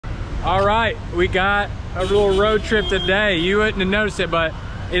All right, we got a little road trip today. You wouldn't have noticed it, but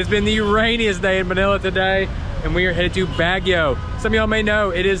it has been the rainiest day in Manila today, and we are headed to Baguio. Some of y'all may know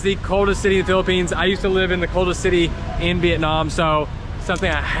it is the coldest city in the Philippines. I used to live in the coldest city in Vietnam, so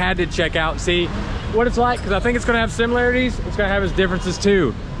something I had to check out and see what it's like, because I think it's gonna have similarities. It's gonna have its differences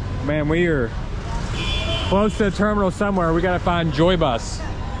too. Man, we are close to the terminal somewhere. We gotta find Joy Bus.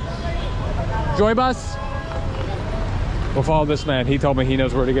 Joy Bus? We'll follow this man. He told me he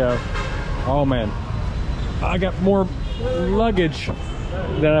knows where to go. Oh man, I got more luggage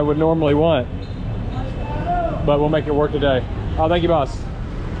than I would normally want, but we'll make it work today. Oh, thank you, boss.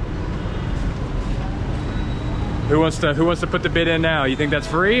 Who wants to put the bid in now? You think that's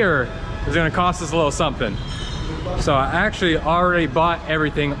free, or is it gonna cost us a little something? So I actually already bought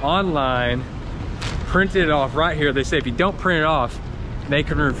everything online, printed it off right here. They say if you don't print it off, they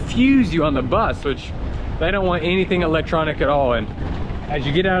can refuse you on the bus, which they don't want anything electronic at all. And as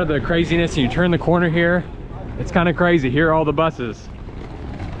you get out of the craziness and you turn the corner here, it's kind of crazy. Here are all the buses.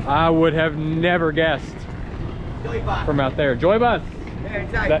 I would have never guessed from out there. Joy Bus.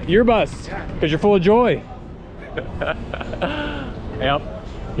 That your bus, because you're full of joy. Yep.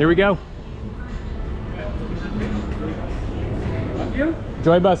 Here we go.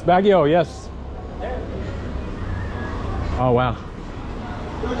 Joy Bus, Baguio, yes. Oh wow.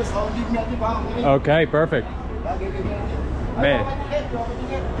 Okay, perfect. Man.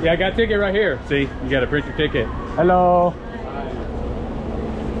 Yeah, I got a ticket right here. See, you got to print your ticket. Hello.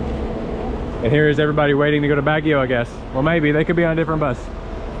 And here is everybody waiting to go to Baguio, I guess. Well, maybe they could be on a different bus.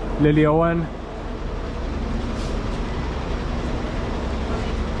 Lilioan.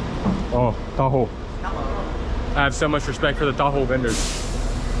 Oh, Tahoe. I have so much respect for the Tahoe vendors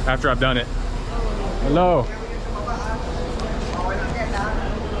after I've done it. Hello.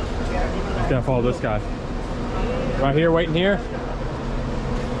 Gotta follow this guy. Right here, waiting here.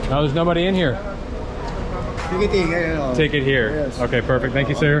 No, there's nobody in here. Ticket here. Yes. Okay, perfect. Thank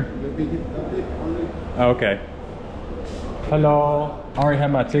you, sir. Okay. Hello. I already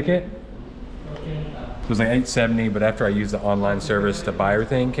have my ticket. It was like $870, but after I used the online service to buy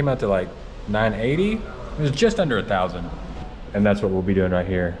everything, it came out to like $980. It was just under 1,000. And that's what we'll be doing right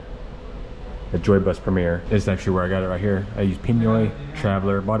here. The Joy Bus Premiere. This is actually where I got it right here. I used Pinoy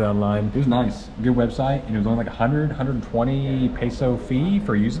Traveler, bought it online. It was nice, good website, and it was only like 120 peso fee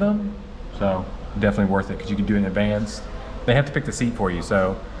for using them. So definitely worth it, because you can do it in advance. They have to pick the seat for you,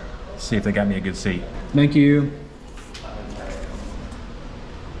 so see if they got me a good seat. Thank you.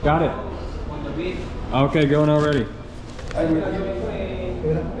 Got it. Okay, going already.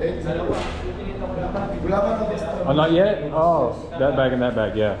 Oh, not yet? Oh, that bag and that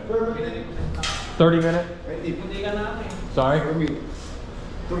bag, yeah. 30 minute? Sorry?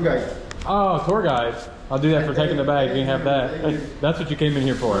 Tour guide. Oh, tour guide. I'll do that for taking the bag. You can have that. That's what you came in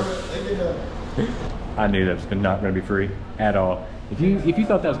here for. I knew that was not going to be free at all. If you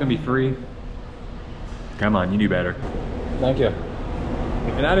thought that was going to be free, come on, you knew better. Thank you.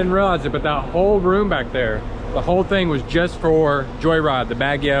 And I didn't realize it, but that whole room back there, the whole thing was just for Joyride, the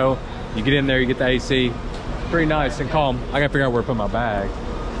Baguio. You get in there, you get the AC. Pretty nice and calm. I gotta figure out where to put my bag.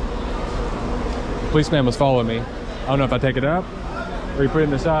 Policeman was following me. I don't know if I take it up or you put it in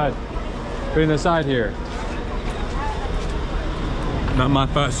the side. Put it in the side here. Not my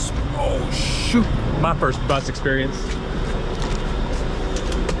first. Oh shoot! My first bus experience.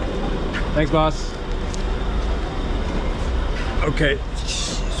 Thanks, boss. Okay,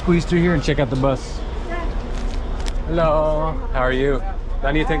 squeeze through here and check out the bus. Hello. How are you? Do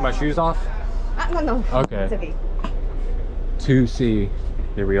I need to take my shoes off? No. Okay. It's okay. 2C.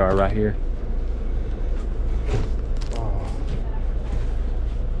 Here we are right here.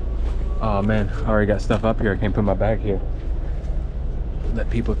 Oh man, I already got stuff up here. I can't put my bag here. Let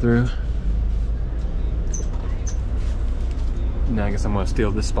people through. Now I guess I'm gonna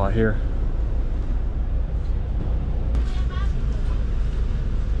steal this spot here.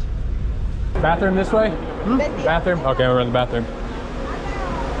 Bathroom this way? Bathroom? Okay, we're in the bathroom.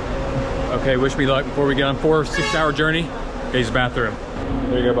 Okay, wish me luck before we get on 4 6-hour journey. Here's the bathroom.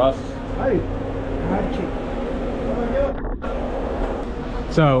 There you go, boss.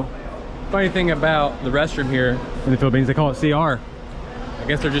 So, funny thing about the restroom here in the Philippines, they call it CR. I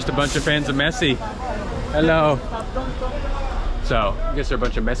guess they're just a bunch of fans of Messi. Hello. So, I guess they're a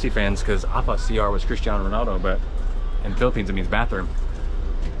bunch of Messi fans, because I thought CR was Cristiano Ronaldo, but in the Philippines it means bathroom.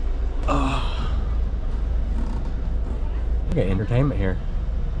 Oh. We got entertainment here.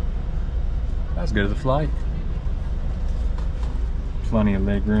 That's good as a flight. Plenty of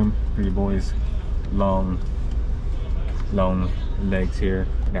leg room for your boys. Long legs here.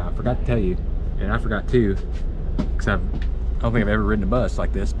 Now I forgot to tell you, and I forgot too, because I don't think I've ever ridden a bus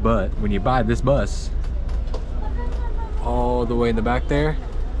like this, but when you buy this bus, all the way in the back there,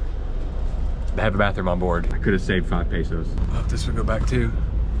 they have a bathroom on board. I could have saved 5 pesos. Oh, this would go back too.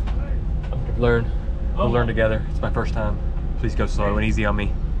 We'll learn together. It's my first time. Please go slow and easy on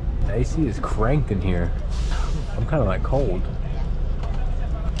me. The AC is cranked in here. I'm kind of like cold.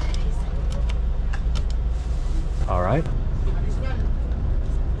 All right.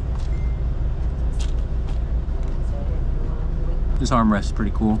 This armrest is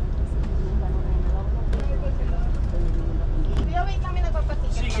pretty cool.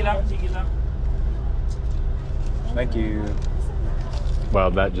 Thank you.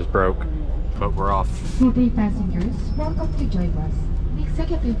 Well, that just broke, but we're off. Good day, passengers. Welcome to Joybus, the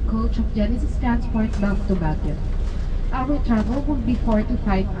executive coach of Genesis Transport bound to Baguio. Our travel will be 4 to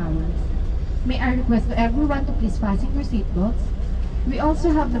 5 hours. May I request to everyone to please fasten your seatbelts. We also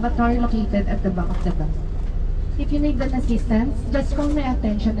have lavatory located at the back of the bus. If you need an assistance, just call my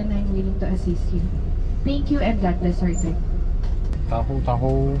attention and I'm willing to assist you. Thank you and God bless our trip. Taho,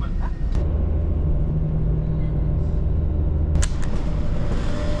 taho.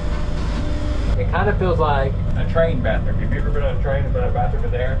 It kind of feels like a train bathroom. Have you ever been on a train and been in a bathroom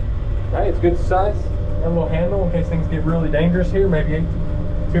in there? Right, it's good size. Got a little handle in case things get really dangerous here. Maybe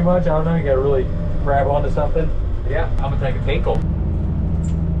too much, I don't know. You gotta really grab onto something. Yeah, I'm gonna take a tinkle.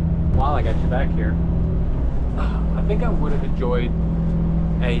 While I got you back here, I think I would have enjoyed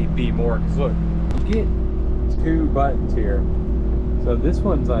A, B more, because look, you get 2 buttons here. So this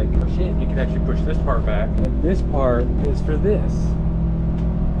one's like, oh shit, you can actually push this part back, and this part is for this.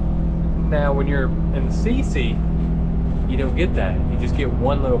 Now when you're in the CC, you don't get that. You just get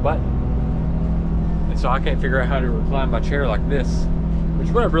one little button. And so I can't figure out how to recline my chair like this, which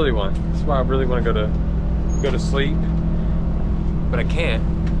is what I really want. That's why I really want to go to sleep, but I can't.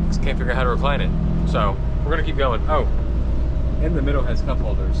 Just can't figure out how to recline it. So we're gonna keep going. Oh, in the middle has cup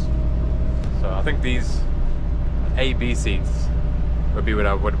holders. So I think these A, B seats would be what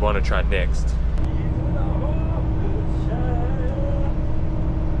I would want to try next.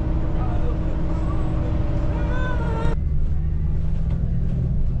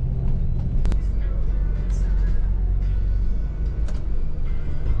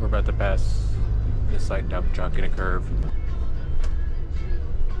 We're about to pass this like dump truck in a curve.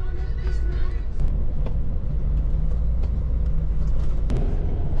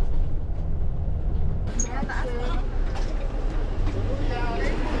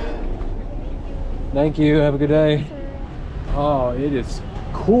 Thank you, have a good day. Oh, it is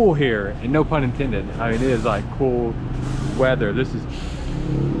cool here, and no pun intended. I mean, it is like cool weather. This is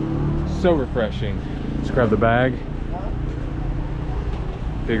so refreshing. Let's grab the bag,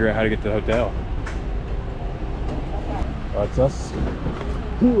 figure out how to get to the hotel. That's us.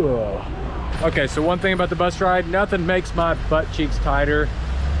 Whoa. Okay, so one thing about the bus ride, nothing makes my butt cheeks tighter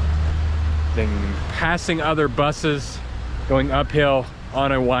than passing other buses going uphill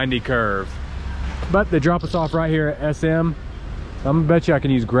on a windy curve. But they drop us off right here at SM. I'm gonna bet you I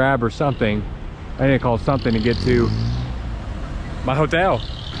can use Grab or something. I need to call something to get to my hotel.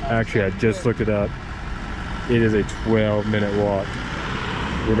 Actually, I just looked it up. It is a 12-minute walk.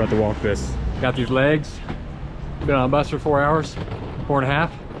 We're about to walk this. Got these legs. Been on a bus for 4 hours,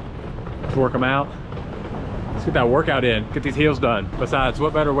 4.5. Let's work them out. Let's get that workout in, get these heels done. Besides,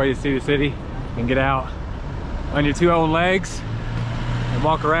 what better way to see the city and get out on your 2 own legs and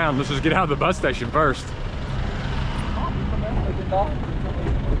walk around? Let's just get out of the bus station first.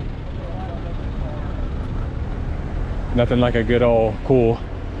 Nothing like a good old cool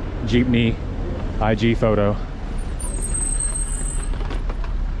jeepney IG photo.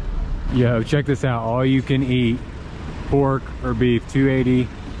 Yo, check this out. All you can eat pork or beef, $2.80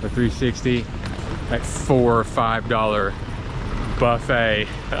 or $3.60, like $4 or $5 buffet.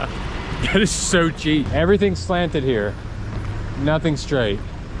 That is so cheap. Everything's slanted here, nothing straight.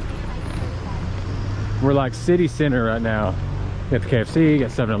 We're like city center right now. You got the KFC, you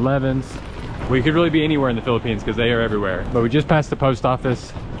got 7-Elevens. We could really be anywhere in the Philippines because they are everywhere. But we just passed the post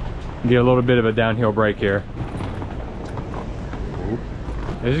office and get a little bit of a downhill break here.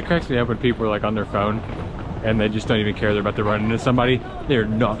 It just cracks me up when people are like on their phone and they just don't even care. They're about to run into somebody. They're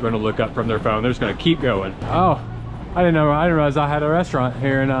not going to look up from their phone. They're just going to keep going. Oh, I didn't realize I had a restaurant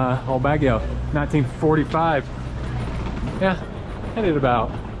here in Old Baguio, 1945. Yeah, I did about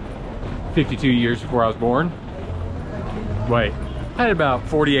 52 years before I was born. Wait, I had about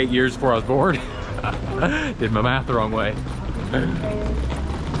 48 years before I was born. Did my math the wrong way.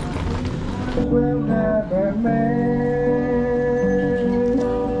 Will never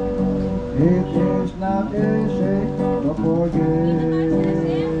it is not easy to forget.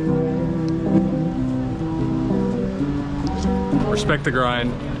 Respect the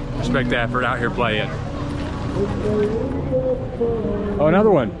grind, respect the effort out here playing. Oh, another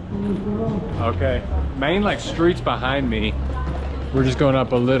one. Okay, main like streets behind me. We're just going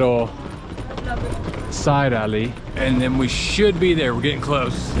up a little side alley and then we should be there. We're getting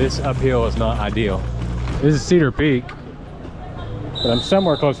close. This uphill is not ideal. This is Cedar Peak, but I'm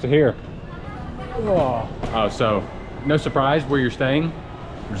somewhere close to here. Oh, so no surprise where you're staying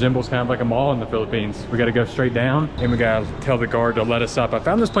resembles kind of like a mall in the Philippines. We got to go straight down and we got to tell the guard to let us up. I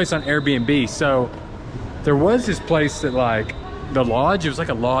found this place on Airbnb. So there was this place that like the lodge, it was like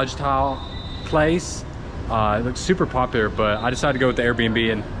a lodge style place. It looked super popular, but I decided to go with the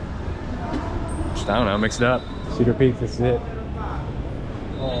Airbnb and just, I don't know, mix it up. Cedar Peak, this is it.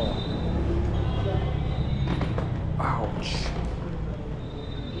 Oh. Ouch.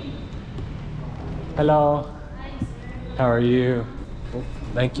 Hello. How are you? Oh,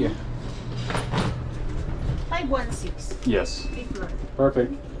 thank you. 516. Yes. Fifth floor.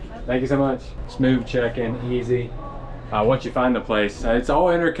 Perfect. Thank you so much. Smooth check-in, easy. Once you find the place, it's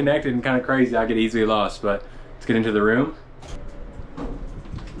all interconnected and kind of crazy. I get easily lost, but let's get into the room.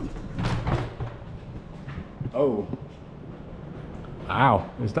 Oh. Wow.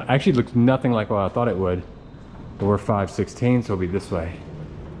 It actually looks nothing like what I thought it would. Door 516, so it'll be this way.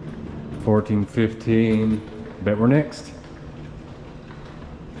 14, 15. Bet we're next.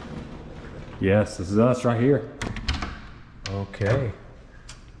 Yes, this is us right here. Okay.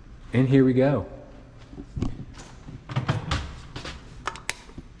 And here we go.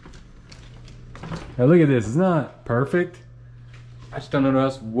 Now look at this, it's not perfect. I just don't know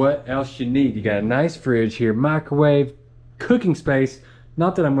what else you need. You got a nice fridge here, microwave, cooking space.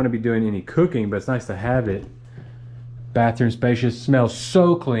 Not that I'm gonna be doing any cooking, but it's nice to have it. Bathroom spacious, smells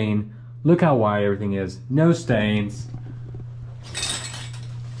so clean. Look how wide everything is, no stains.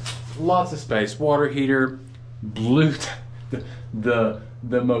 Lots of space, water heater, blue, the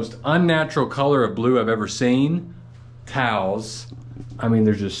most unnatural color of blue I've ever seen. Towels, I mean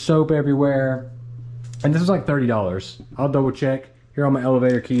there's just soap everywhere. And this is like $30. I'll double check. Here are all my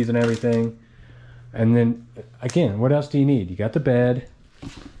elevator keys and everything. And then again, what else do you need? You got the bed, you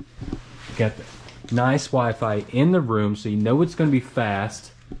got the nice Wi-Fi in the room so you know it's gonna be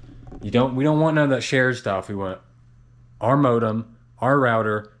fast. We don't want none of that shared stuff. We want our modem, our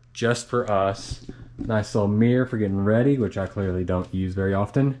router, just for us. Nice little mirror for getting ready, which I clearly don't use very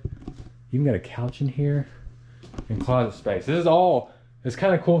often. Even got a couch in here and closet space. This is all, this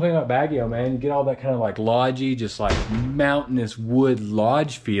kind of cool thing about Baguio, man. You get all that kind of like lodgy, just like mountainous wood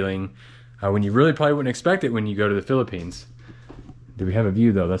lodge feeling when you really probably wouldn't expect it when you go to the Philippines. Do we have a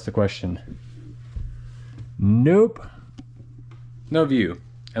view though? That's the question. Nope. No view.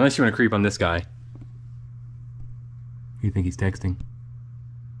 Unless you want to creep on this guy. You think he's texting?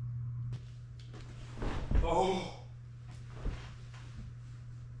 Oh.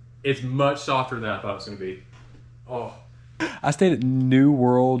 It's much softer than I thought it was going to be. Oh. I stayed at New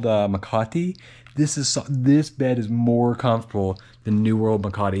World Makati. This bed is more comfortable than New World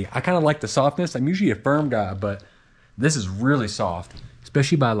Makati. I kind of like the softness. I'm usually a firm guy, but this is really soft,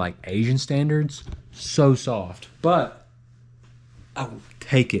 especially by like Asian standards. So soft, but I will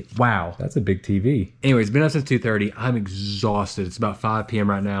take it. Wow, that's a big TV. Anyways, been up since 2:30. I'm exhausted. It's about 5 p.m.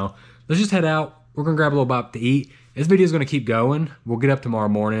 right now. Let's just head out. We're gonna grab a little bite to eat. This video is gonna keep going. We'll get up tomorrow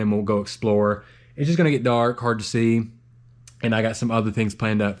morning and we'll go explore. It's just gonna get dark, hard to see. And I got some other things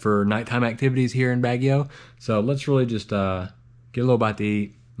planned up for nighttime activities here in Baguio. So let's really just get a little bite to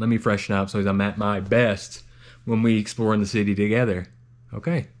eat. Let me freshen up so I'm at my best when we explore in the city together.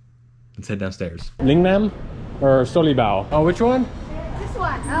 Okay, let's head downstairs. Lingnam or Solibao? Oh, which one? This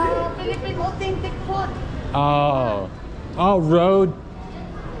one, Philippine authentic food. Oh, road.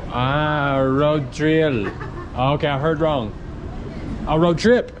 Road trail. Okay, I heard wrong. Oh, road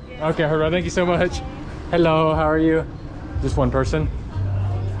trip. Okay, I heard wrong. Thank you so much. Hello, how are you? Just one person?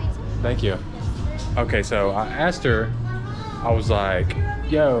 Thank you. Okay, so I asked her, I was like,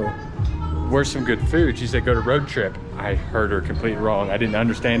 yo, where's some good food? She said, go to road trip. I heard her completely wrong. I didn't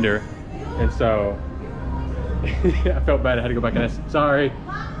understand her. And so I felt bad. I had to go back and ask, sorry.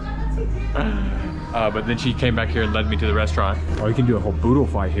 But then she came back here and led me to the restaurant. Oh, you can do a whole boodle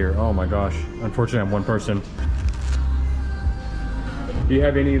fight here. Oh my gosh. Unfortunately, I'm one person. Do you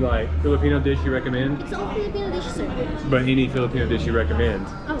have any like Filipino dish you recommend? It's all Filipino dish, sir. But any Filipino dish you recommend?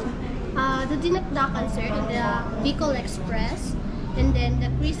 Oh, the dinakdakan, sir, and the Bicol Express, and then the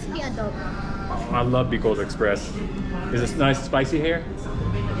crispy adobo. Oh, I love Bicol Express. Is it nice spicy here?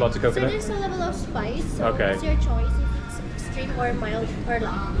 Lots of So coconut? there's a level of spice, so Okay. it's your choice if it's extreme or mild or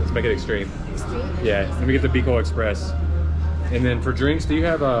light. Let's make it extreme. Extreme? Yeah, let me get the Bicol Express. And then for drinks, do you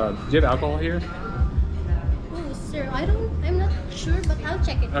have alcohol here? Oh, sir, I'm not sure, but I'll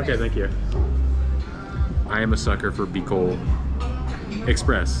check it. Okay, first. thank you. I am a sucker for Bicol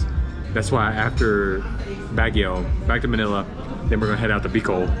Express. That's why after Baguio, back to Manila, then we're gonna head out to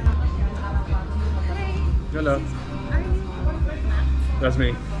Bicol. Hello. Are you one of Max That's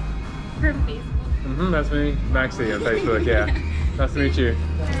me. from Facebook? That's me. Maxie on Facebook, yeah. Nice to meet you.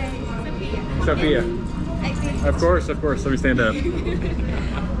 Hi, Sophia. I think Of course, of course. Let me stand up. What do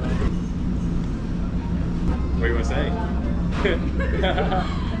you want to say?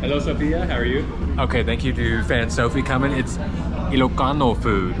 Hello, Sophia. How are you? Okay, thank you to fan Sophie coming. It's Ilocano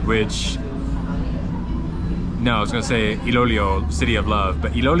food, which... No, I was going to say Iloilo, City of Love,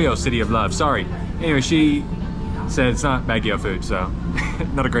 but Iloilo, City of Love. Sorry. Anyway, she said it's not Baguio food, so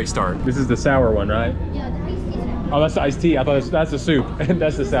not a great start. This is the sour one, right? Yeah, the iced tea. Sir. Oh, that's the iced tea. I thought that's the soup.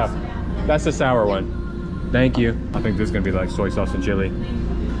 That's the sour. That's the sour one. Thank you. I think this is gonna be like soy sauce and chili.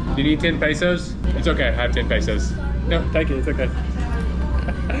 Do you need 10 pesos? It's okay. I have 10 pesos. No, thank you. It's okay.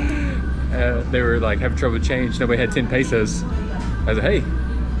 They were like having trouble with change. Nobody had 10 pesos. I was like, hey,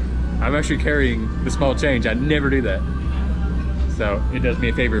 I'm actually carrying the small change. I never do that. So it does me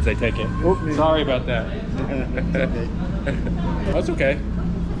a favor if they take it. Oops, sorry about that. That's okay.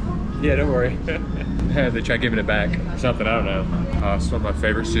 Yeah, don't worry. They try giving it back or something, I don't know. It's one of my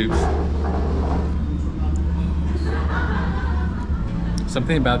favorite soups.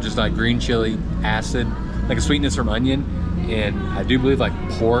 Something about just like green chili, acid, like a sweetness from onion, and I do believe like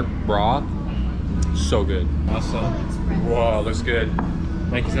pork broth. So good. Awesome. Whoa, looks good.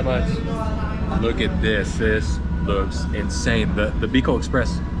 Thank you so much. Look at this. This looks insane. The Bicol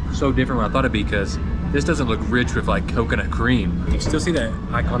Express, so different than I thought it'd be, because this doesn't look rich with like coconut cream. You still see that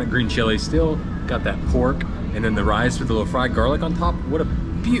iconic green chili, still got that pork, and then the rice with a little fried garlic on top. What a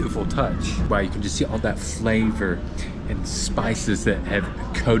beautiful touch. Wow, you can just see all that flavor and spices that have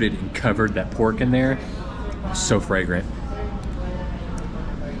coated and covered that pork in there. So fragrant.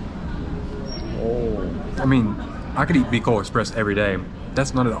 Oh, I mean, I could eat Bicol Express every day.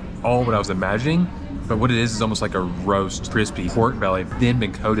 That's not at all what I was imagining. But what it is almost like a roast, crispy pork belly, then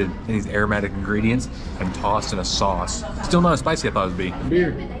been coated in these aromatic ingredients and tossed in a sauce. Still not as spicy as I thought it would be.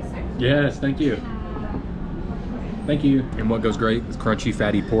 Beer. Yes, thank you. Thank you. And what goes great with crunchy,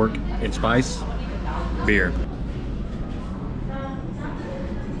 fatty pork and spice? Beer.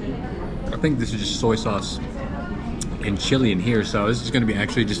 I think this is just soy sauce and chili in here, so this is going to be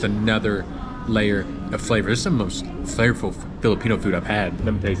actually just another layer of flavor. This is the most flavorful Filipino food I've had.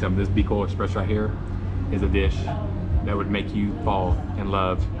 Let me tell you something. This Bicol Express right here is a dish that would make you fall in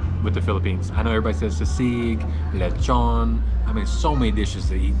love with the Philippines. I know everybody says sisig, lechon. I mean, so many dishes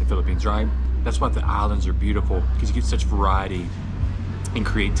to eat in the Philippines, right? That's why the islands are beautiful, because you get such variety and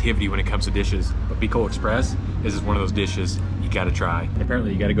creativity when it comes to dishes. But Bicol Express is just one of those dishes you gotta try. And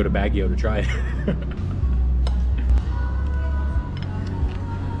apparently you gotta go to Baguio to try it.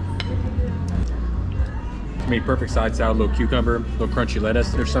 Made perfect side salad, little cucumber, little crunchy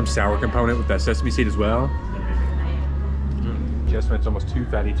lettuce. There's some sour component with that sesame seed as well. Just when it's almost too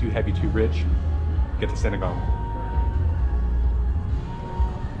fatty, too heavy, too rich, get the Senegal.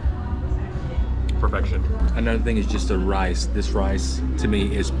 Perfection. Another thing is just the rice. This rice to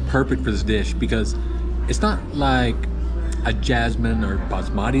me is perfect for this dish because it's not like a jasmine or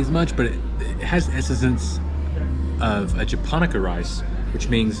basmati as much, but it has the essence of a japonica rice, which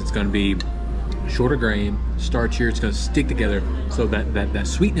means it's going to be shorter grain, starchier. It's going to stick together, so that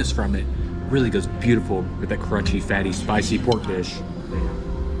sweetness from it really goes beautiful with that crunchy, fatty, spicy pork dish.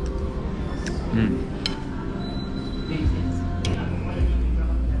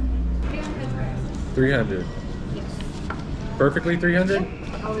 300. Perfectly 300?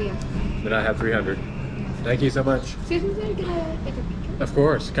 Oh, yeah. Then I have 300. Thank you so much. Excuse me, sir, can I take a picture? Of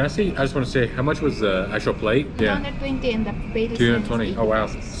course. Can I see? I just want to say, how much was the actual plate? Yeah. 220 and the plate is 220. Oh wow,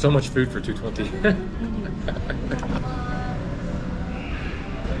 so much food for 220.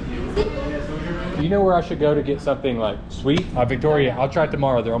 Do you know where I should go to get something like sweet? Victoria, I'll try it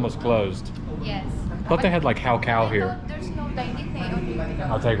tomorrow. They're almost closed. Yes. I thought they had like How Cow here. There's no dining thing.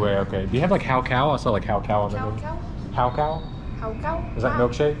 I'll take away. Okay. Do you have like How Cow? I saw like How Cow on the menu. How Cow? How cow? Is that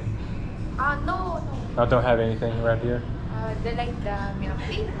milkshake? No. I don't have anything around here. They like the milk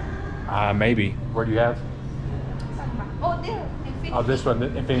tea. Maybe. Where do you have? Oh, there. Infinity. Oh, this one, the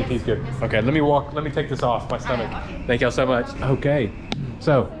Infinity Tea's good. Yes. Okay, let me take this off my stomach. Okay. Thank y'all so much. Okay,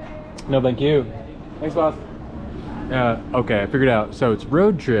 so, no thank you. Thanks, boss. Okay, I figured out. So it's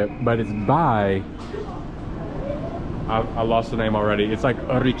Road Trip, but it's by, I lost the name already. It's like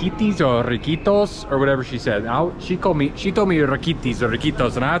Riquitis or Riquitos or whatever she said. She told me Riquitis or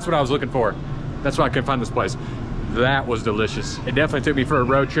Riquitos, and that's what I was looking for. That's why I couldn't find this place. That was delicious. It definitely took me for a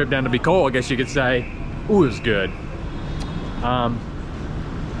road trip down to Bicol, I guess you could say. Ooh, it was good.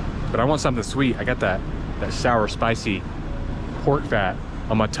 But I want something sweet. I got that sour, spicy pork fat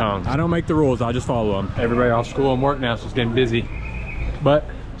on my tongue. I don't make the rules, I just follow them. Everybody off school and work now, so it's getting busy. But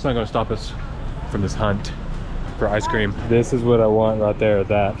it's not gonna stop us from this hunt for ice cream. This is what I want right there,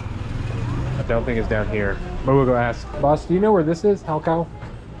 that. I don't think it's down here. But we'll go ask. Boss, do you know where this is, Halcow?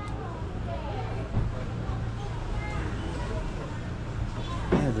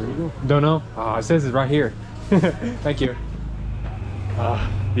 Yeah, there you go. Don't know? Oh, it says it's right here. Thank you.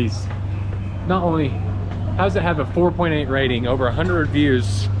 These, not only, how does it have a 4.8 rating, over 100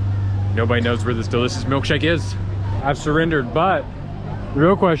 reviews? Nobody knows where this delicious milkshake is. I've surrendered, but the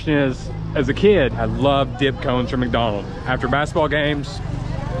real question is, as a kid, I loved dip cones from McDonald's. After basketball games,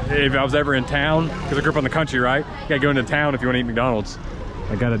 if I was ever in town, because I grew up in the country, right? You gotta go into town if you want to eat McDonald's.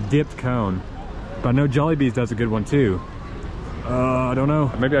 I got a dipped cone, but I know Jollibee's does a good one too. I don't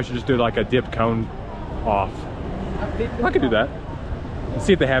know. Maybe I should just do like a dipped cone off. I could do that. Let's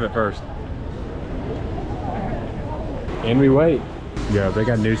see if they have it first. And we wait. Yeah, they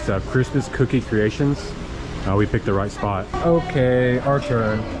got new stuff. Christmas Cookie Creations. Oh, we picked the right spot. Okay, our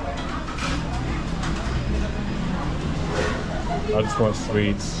turn. I just want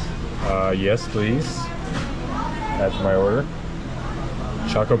sweets. Yes, please. Add to my order.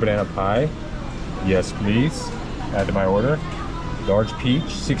 Choco banana pie. Yes, please. Add to my order. Large peach,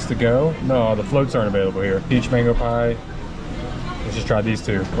 6 to go. No, the floats aren't available here. Peach mango pie. Let's just try these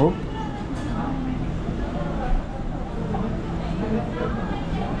two. Oh.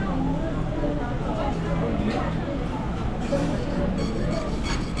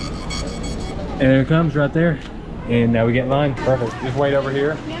 And there it comes right there. And now we get in line. Perfect. Just wait over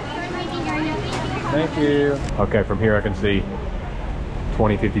here. Thank you. Okay, from here I can see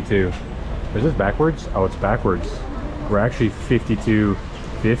 2052. Is this backwards? Oh, it's backwards. We're actually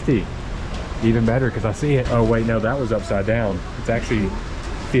 5250. Even better because I see it. Oh wait, no, that was upside down. It's actually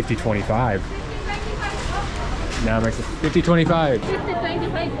 5025. Now it makes it 5025.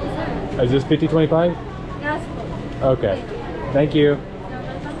 5025. Is this 5025? Yes. Okay. Thank you.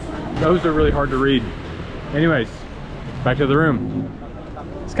 Those are really hard to read. Anyways, back to the room.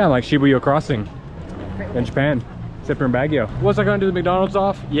 It's kind of like Shibuya Crossing in Japan, except for in Baguio. Was I going to do the McDonald's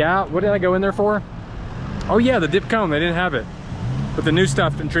off? Yeah. What did I go in there for? Oh yeah, the dip cone. They didn't have it. But the new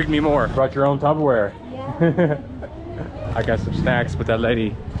stuff intrigued me more. Brought your own Tupperware. Yeah. I got some snacks, but that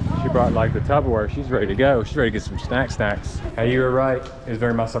lady, she brought like the Tupperware. She's ready to go. She's ready to get some snacks. Hey, you were right. It was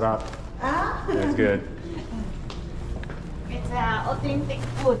very masarap. It's good. It's authentic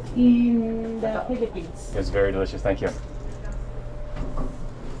food in the Philippines. It's very delicious. Thank you.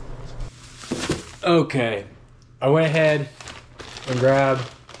 Okay. I went ahead and grabbed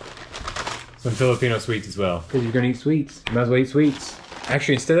some Filipino sweets as well. Because you're gonna eat sweets. You might as well eat sweets.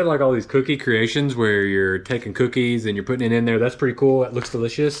 Actually, instead of like all these cookie creations where you're taking cookies and you're putting it in there, that's pretty cool. It looks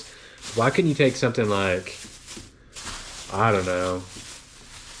delicious. Why couldn't you take something like, I don't know,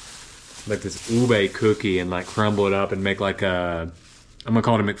 like this ube cookie and like crumble it up and make like a, I'm gonna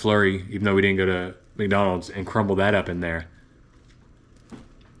call it a McFlurry, even though we didn't go to McDonald's, and crumble that up in there.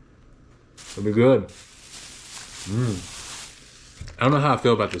 It'll be good. I don't know how I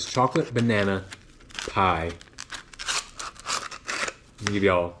feel about this chocolate banana pie. Let me give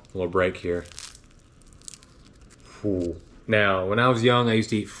y'all a little break here. Ooh. Now, when I was young, I used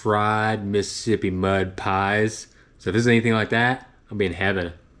to eat fried Mississippi mud pies. So if this is anything like that, I'll be in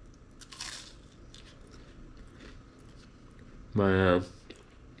heaven.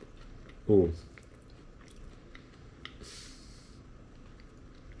 Ooh.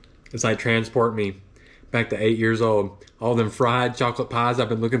 It's like transport me back to 8 years old. All them fried chocolate pies I've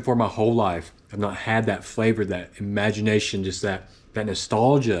been looking for my whole life. I've not had that flavor, that imagination, just that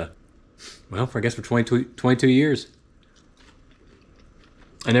nostalgia. Well, I guess for 22 years.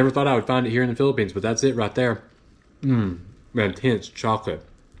 I never thought I would find it here in the Philippines, but that's it right there. Intense chocolate.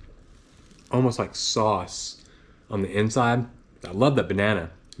 Almost like sauce on the inside. I love that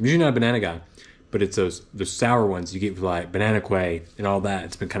banana. I'm usually not a banana guy, but it's those sour ones you get with like banana quay and all that.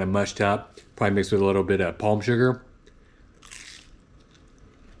 It's been kind of mushed up, probably mixed with a little bit of palm sugar.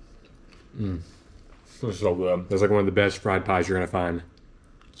 This is so good. That's like one of the best fried pies you're gonna find.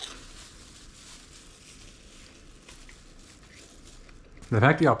 The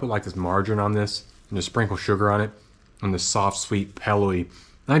fact that y'all put like this margarine on this and just sprinkle sugar on it, and this soft, sweet, pelly,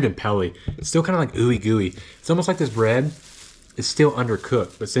 not even pelly, it's still kind of like ooey gooey. It's almost like this bread is still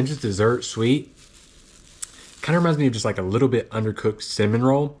undercooked, but since it's dessert sweet, kind of reminds me of just like a little bit undercooked cinnamon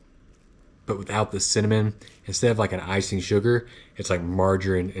roll, but without the cinnamon. Instead of like an icing sugar, it's like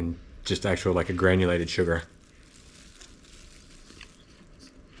margarine and just actual like a granulated sugar.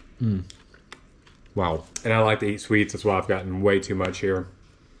 Wow. And I like to eat sweets. That's why I've gotten way too much here.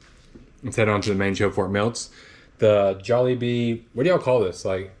 Let's head on to the main show before it melts. The Jollibee, what do y'all call this?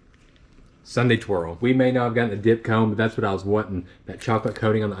 Like Sunday Twirl. We may not have gotten the dip cone, but that's what I was wanting. That chocolate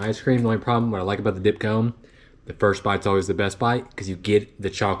coating on the ice cream. The only problem, what I like about the dip cone, the first bite's always the best bite because you get the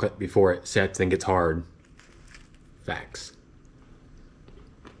chocolate before it sets and gets hard. Facts.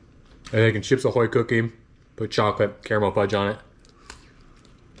 And they can Chips Ahoy cookie, put chocolate, caramel fudge on it.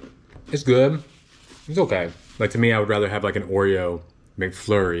 It's good. It's okay. Like to me, I would rather have like an Oreo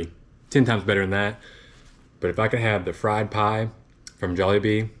McFlurry. 10 times better than that. But if I could have the fried pie from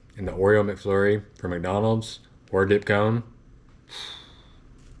Jollibee and the Oreo McFlurry from McDonald's or a dip cone,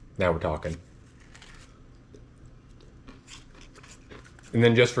 now we're talking. And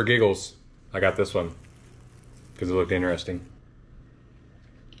then just for giggles, I got this one because it looked interesting.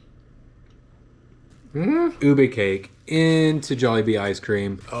 Ube cake into Jollibee ice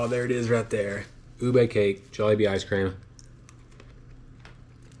cream. Oh, there it is right there. Ube cake, Jollibee ice cream.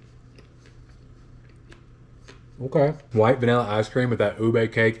 Okay. White vanilla ice cream with that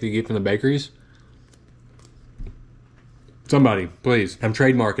ube cake that you get from the bakeries. Somebody, please. I'm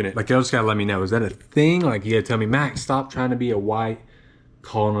trademarking it. Like, y'all just gotta let me know. Is that a thing? Like, you gotta tell me, Max, stop trying to be a white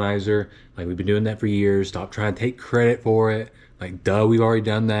colonizer. Like, we've been doing that for years. Stop trying to take credit for it. Like, duh, we've already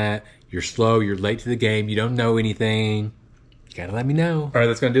done that. You're slow. You're late to the game. You don't know anything. You gotta let me know. All right,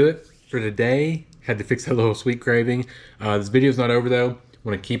 that's gonna do it for today. Had to fix that little sweet craving. This video's not over, though.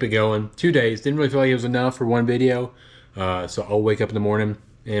 Want to keep it going. 2 days. Didn't really feel like it was enough for one video. So I'll wake up in the morning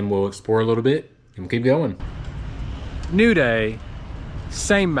and we'll explore a little bit and we'll keep going. New day,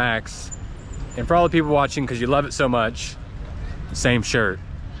 same Max. And for all the people watching, because you love it so much, same shirt.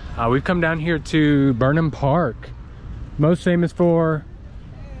 We've come down here to Burnham Park. Most famous for,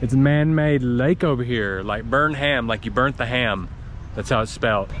 it's a man-made lake over here, like burn ham, like you burnt the ham. That's how it's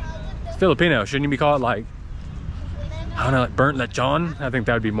spelled. It's Filipino, shouldn't you be called like, I don't know, like burnt lechon? I think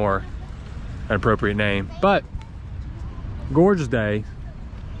that would be more an appropriate name. But gorgeous day,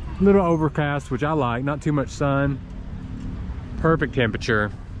 little overcast, which I like, not too much sun, perfect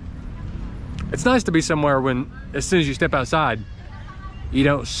temperature. It's nice to be somewhere when, as soon as you step outside, you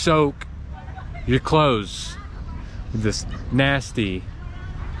don't soak your clothes with this nasty,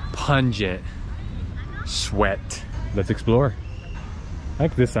 pungent sweat. Let's explore. I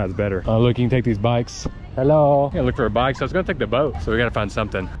think this side's better. Oh, look, you can take these bikes. Hello. Yeah, look for a bike. So I was gonna take the boat. So we gotta find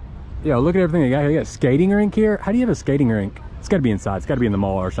something. Yo, look at everything they got here. You got a skating rink here. How do you have a skating rink? It's gotta be inside. It's gotta be in the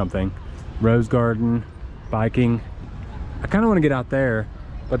mall or something. Rose garden, biking. I kind of want to get out there,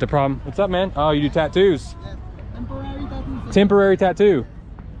 but the problem. What's up, man? Oh, you do tattoos. Yeah, temporary tattoo. Temporary tattoo.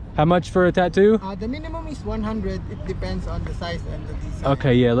 How much for a tattoo? The minimum is 100. It depends on the size and the design.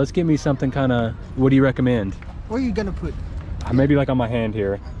 Okay, yeah. Let's get me something kind of. What do you recommend? Where are you gonna put? Maybe like on my hand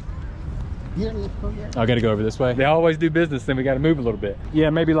here. Here, let's go here. I gotta go over this way. They always do business, then we gotta move a little bit. Yeah,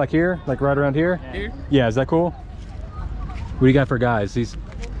 maybe like here, like right around here. Here? Yeah, is that cool? What do you got for guys? These.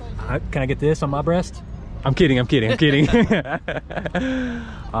 Can I get this on my breast? I'm kidding. Look at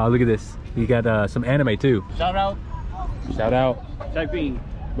this. You got some anime too. Shout out. Shout out. Sai Queen.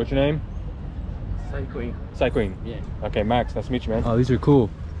 What's your name? Sai Queen. Sai Queen. Yeah. Okay, Max. Nice to meet you, man. Oh, these are cool.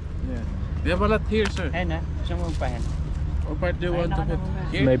 Yeah. We have a lot here, sir. And What part do you want to put?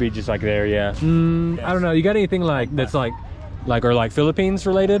 Here? Maybe just like there, yeah. I don't know. You got anything like that's like Philippines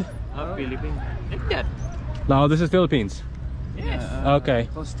related? Philippines. Like that. No, this is Philippines. Yes. Okay.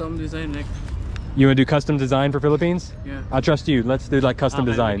 Custom design like. You want to do custom design for Philippines? Yeah. I trust you. Let's do like custom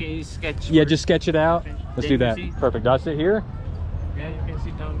design. Okay, sketch Yeah, first. just sketch it out. Okay. Let's Then do you that. see. Perfect. I'll sit here. Yeah, you can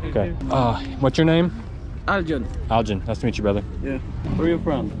sit down. Okay. What's your name? Aljon. Aljan. Nice to meet you, brother. Yeah. Where are you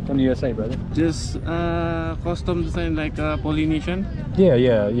from? From the USA, brother. Just custom design like Polynesian.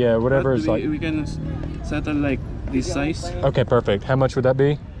 Yeah. Whatever But is like. we can settle like this size. Okay, perfect. How much would that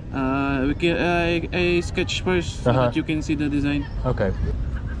be? We can I sketch first so that you can see the design. Okay.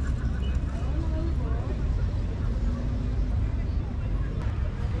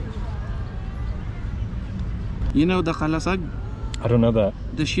 You know the kalasag, I don't know that.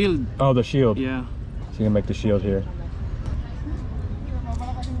 the shield. Oh, the shield. Yeah. So you can make the shield here.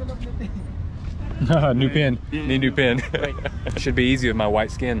 New pin. Yeah. Need new pin. Should be easy with my white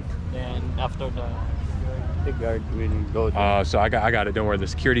skin. Then after the guard will go to So I got it. Don't worry. The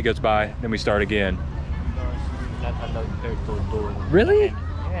security goes by, then we start again. not allowed her to do. Really?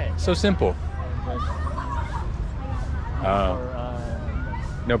 Yeah. So simple.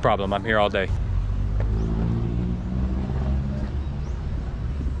 No problem. I'm here all day.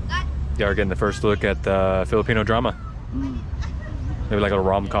 Yeah, we're getting the first look at the Filipino drama. Maybe like a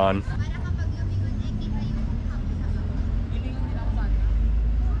rom-com.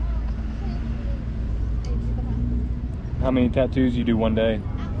 How many tattoos you do one day?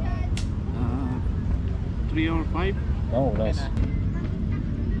 3 or 5. Oh, nice.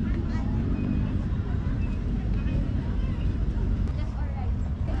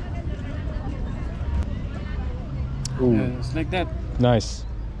 Ooh, It's like that. nice.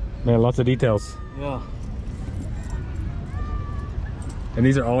 Man, lots of details. Yeah. And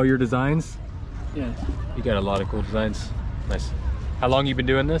these are all your designs? Yeah. You got a lot of cool designs. Nice. How long you been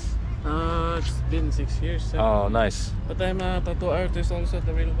doing this? It's been 6 years. So. Oh, nice. But I'm a tattoo artist also,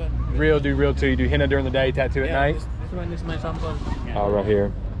 the real one. Real too. You do henna during the day, tattoo at Yeah, night? This one is my sample. Oh, right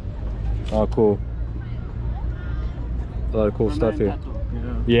here. Oh, cool. A lot of cool stuff here.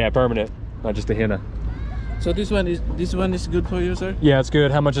 Yeah. Yeah, permanent, not just a henna. So this one is good for you, sir? Yeah, it's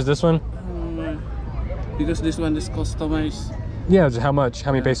good. How much is this one? Because this one is customized. Yeah, how much?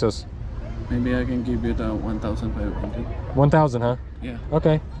 How many pesos? Maybe I can give you the 1,500. 1,000, huh? Yeah.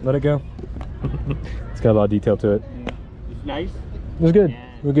 Okay, let it go. It's got a lot of detail to it. It's nice. It's good.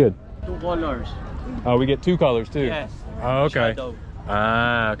 We're good. 2 colors. Oh, we get 2 colors too. Yes. Oh, okay. Shadow.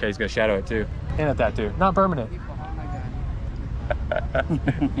 Ah, okay. He's gonna shadow it too. Henna tattoo, not permanent.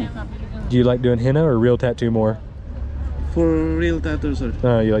 Do you like doing henna or real tattoo more? For real tattoo, sir.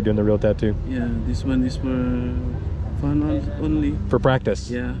 You like doing the real tattoo? Yeah, this one is for fun only. For practice?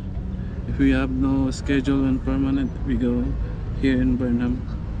 Yeah. If we have no schedule and permanent, we go here in Burnham.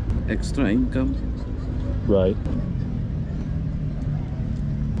 Extra income. Right.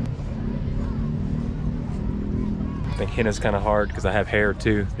 I think henna's kind of hard because I have hair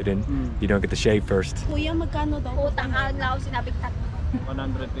too. You don't get to shave first. Kuya, magkano daw? Utang na ako sinabing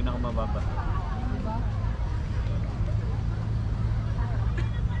 100 pinakamababa.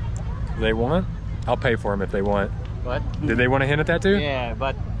 They want? I'll pay for them if they want. What? Did they want a henna tattoo? Yeah,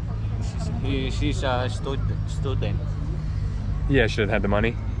 but she's a student. Yeah, should have had the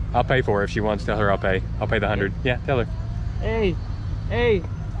money. I'll pay for her if she wants. Tell her I'll pay. I'll pay the 100. Yeah, tell her. Hey!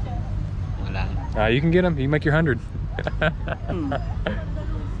 Wala. You can get them. You can make your 100.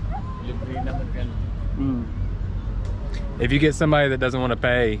 Libre naman yan. If you get somebody that doesn't want to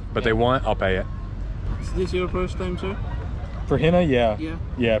pay, but they want, I'll pay it. Is this your first time, sir? For henna, yeah. Yeah.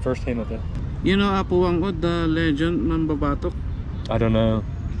 Yeah, first henna. You know Apo Wangod, the legend Mambabatok? I don't know.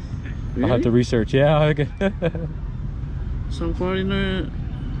 Really? I'll have to research. Yeah. Okay. Some foreigner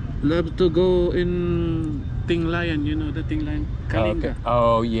love to go in Tinglayan, you know the Tinglayan? Kalinga.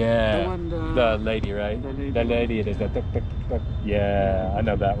 Oh yeah. The one, the lady, right? the lady. It is. The tuk, tuk, tuk. Yeah, I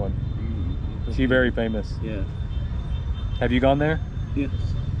know that one. She's very famous. Yeah. Have you gone there? Yes.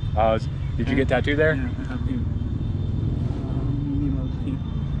 Did you get tattooed there? Yeah, I have him. Minimal here.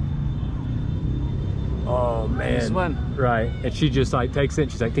 Oh man. This one. Right. And she just like takes it.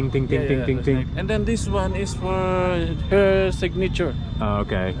 She's like ting ting ting ting ting ting. And then this one is for her signature. Oh,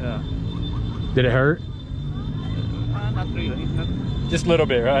 okay. Yeah. Did it hurt? Not really. Just a little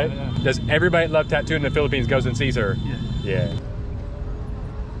bit, right? Yeah. Does everybody that love tattoo in the Philippines goes and sees her? Yeah. Yeah.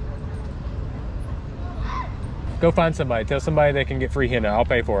 Go find somebody. Tell somebody they can get free henna. I'll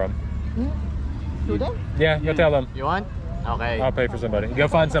pay for them. Do that? Yeah, go tell them. You want? Okay. I'll pay for somebody. Go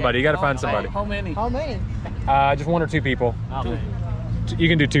find somebody. You gotta find somebody. How many? How many? Just 1 or 2 people. Okay. You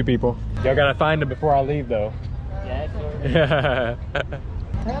can do 2 people. Y'all gotta find them before I leave though. Yes, sir. Yeah.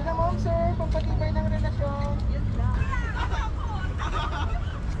 Welcome, sir. Pampatibay ng relasyon.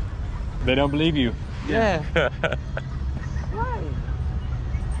 They don't believe you. Yeah.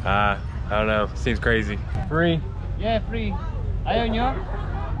 I don't know. Seems crazy. Free. Yeah, free. Ayaw nyo?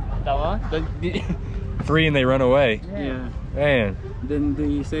 Tawa? Free and they run away. Yeah. Man. Then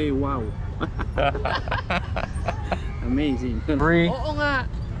they say, wow. Amazing. Free. Oo nga.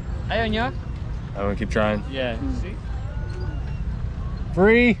 Ayaw nyo? I'm gonna keep trying. Yeah. See?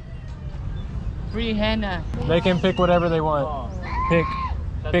 Free. Free henna. They can pick whatever they want. Pick.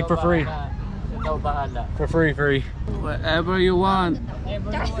 Pick for free. Ikaw bahala. For free. Whatever you want.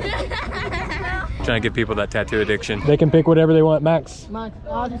 Trying to give people that tattoo addiction. They can pick whatever they want. Max. Max.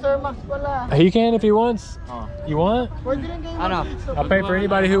 Si Sir Max pala. He can if he wants. You want? Pwede rin kayo Ano? mag-dito. I'll pay for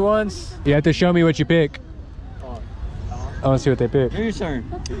anybody who wants. You have to show me what you pick. I want to see what they pick. Your turn.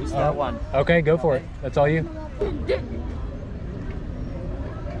 Is that one? Okay, go for it. That's all you.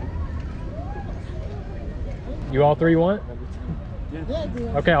 You all 3 want? Yeah, di.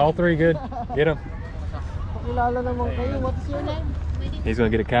 Okay, all 3 good. Get them. Pakilala naman kayo. What's your name? He's gonna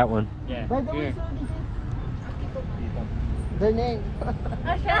get a cat one. Yeah. By the way, Here. sir, their name.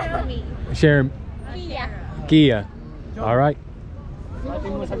 Share Kia. All right.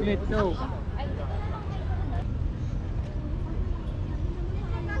 Ating mo saglit. Go.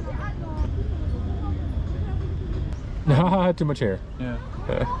 Too much hair. Yeah.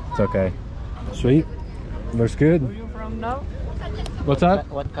 It's okay. Sweet. Looks good. Where you from? from now? What's that?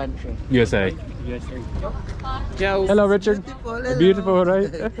 What country? USA. USA. Yeah. Hello, Richard. Beautiful. Beautiful,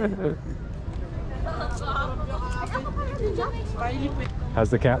 right? How's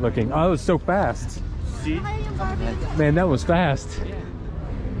the cat looking? Oh, it was so fast. See? Man, that was fast.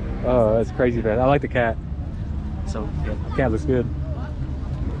 Oh, that's crazy fast. I like the cat. So good. Cat looks good.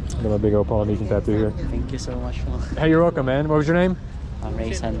 Got a big old Polynesian tattoo here. Thank you so much, Mo. Hey, you're welcome, man. What was your name?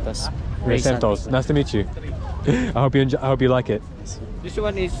 Ray Santos. Ray Santos. Nice to meet you. I hope you enjoy, I hope you like it. This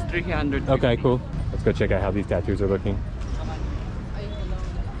one is 300. Okay, cool. Let's go check out how these tattoos are looking.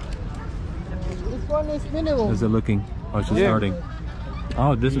 This one is minimum. How's it looking? Oh, it's just starting.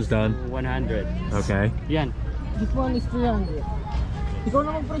 Oh, this was done. 100. Okay. Yan. This one is 300. Ikaw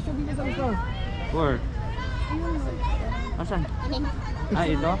na mag-presyo dito sa likod. Or. Asan? Ah,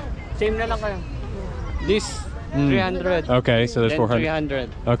 ito? Same na lang kayo. This, 300. Okay, so there's Then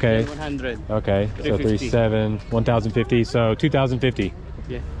 400. 300. Okay. Then 100. Okay, so 350. 37, 1050, so 2050.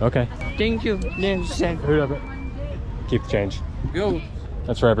 Yeah. Okay. Thank you. Then, send. Keep the change. Yo.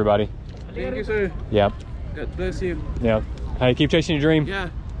 That's for everybody. Thank you, sir. Yep. God bless you. Yep. Hey, keep chasing your dream. Yeah.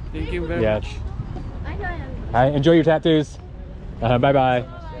 Thank you very Yeah. much. Hi, enjoy your tattoos. Bye-bye.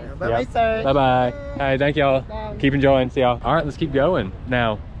 Bye-bye, sir. Bye-bye. Hey, thank y'all. Keep enjoying. See y'all. All right, let's keep going.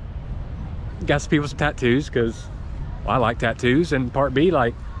 Now, got some people with some tattoos because I like tattoos. And part B,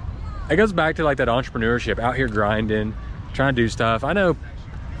 like, it goes back to like that entrepreneurship, out here grinding, trying to do stuff. I don't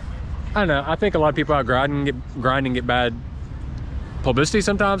know. I think a lot of people out grinding get bad publicity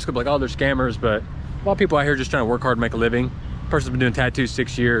sometimes because like, oh, they're scammers. But a lot of people out here just trying to work hard and make a living. Person's been doing tattoos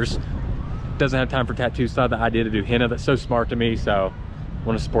 6 years. Doesn't have time for tattoos. Thought the idea to do henna. That's so smart to me. So I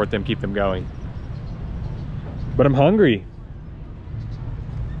want to support them, keep them going. But I'm hungry.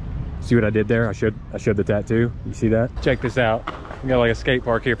 See what I did there? I showed the tattoo. You see that? Check this out. We got like a skate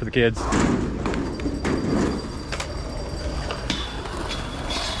park here for the kids.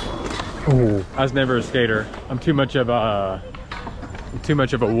 Ooh, I was never a skater. I'm too much of a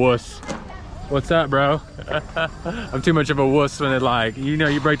wuss. What's up, bro? I'm too much of a wuss when it like, you know,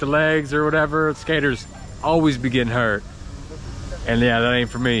 you break the legs or whatever. Skaters always be getting hurt. And yeah, that ain't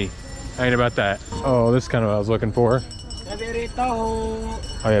for me. Ain't about that. Oh, this is kind of what I was looking for. Strawberry taho.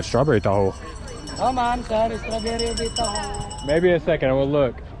 Oh, you have strawberry taho. Oh, man, sir. Strawberry taho. Maybe in a second, I will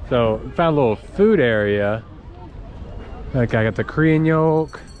look. So, found a little food area. Like, I got the Korean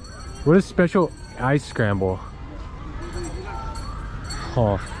yolk. What is special ice scramble?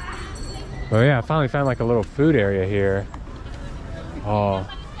 Oh. Oh yeah, I finally found like a little food area here. Oh.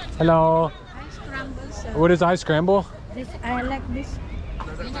 Hello. Ice scramble, sir. What is ice scramble? This, I like this.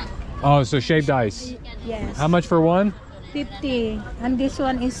 Oh, so shaved ice. Yes. How much for one? 50. And this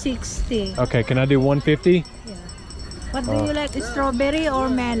one is 60. Okay, can I do 150? Yeah. What do you like? Strawberry or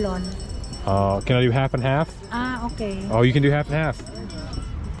melon? Can I do half and half? Ah, okay. Oh, you can do half and half.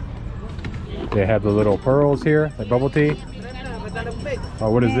 They have the little pearls here, like bubble tea. Oh,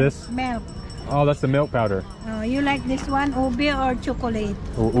 what is this? Milk. Oh, that's the milk powder. Oh, you like this one, ube or chocolate?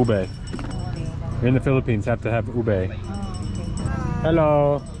 Oh, ube. Okay. You're in the Philippines, have to have ube. Oh, okay.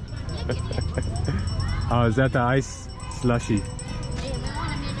 Hello. Oh, is that the ice slushy?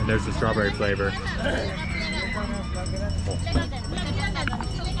 And there's the strawberry flavor.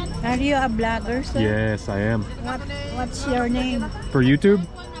 Are you a blogger, sir? Yes, I am. What's your name? For YouTube?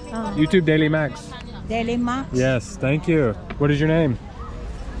 Oh, YouTube Daily Max. Daily Max? Yes, thank you. What is your name?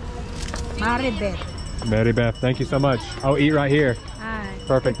 Maribeth. Mary Beth, thank you so much. I'll eat right here. Hi.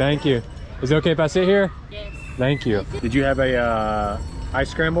 Perfect, thank you. Is it okay if I sit here? Yes. Thank you. Did you have a ice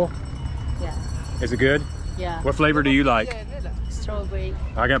scramble? Yeah. Is it good? Yeah. What flavor do you like? Strawberry.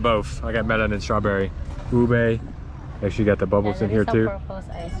 I got both. I got melon and strawberry. Ube. Actually got the bubbles in here too.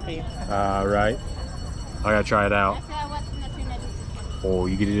 Ice cream. Right. I gotta try it out. Oh,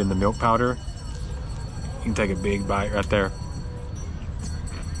 you get it in the milk powder. You can take a big bite right there.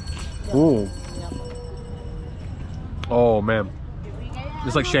 Ooh. Oh man.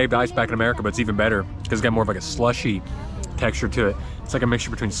 It's like shaved ice back in America, but it's even better because it's got more of like a slushy texture to it. It's like a mixture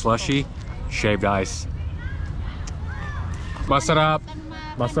between slushy, shaved ice. Masarap.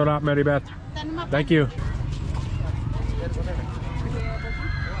 Masarap, Mary Beth. Thank you.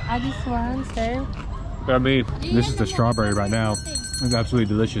 This one, sir? I mean, this is the strawberry right now. It's absolutely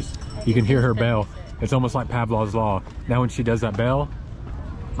delicious. You can hear her bell. It's almost like Pavlov's Law. Now when she does that bell,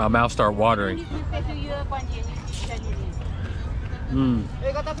 my mouth starts watering. Mmm.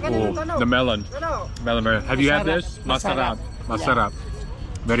 Oh, the melon. Melon. Have you had this? Masarap. Masarap.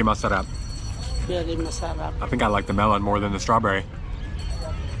 Very masarap. Very masarap. I think I like the melon more than the strawberry.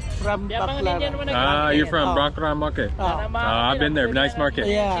 from Baclaran. Ah, you're from Baclaran Market. I've been there. Nice market.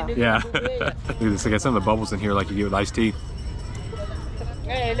 Yeah. Yeah. Look at this. I got some of the bubbles in here like you get with iced tea.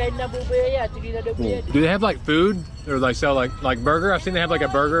 Do they have like food or like sell like burger? I've seen they have like a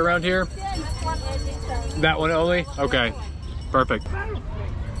burger around here. That one only? Okay, perfect. I'm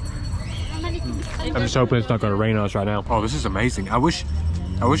just hoping it's not going to rain on us right now. Oh, this is amazing. I wish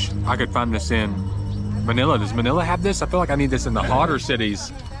I could find this in Manila. Does Manila have this? I feel like I need this in the hotter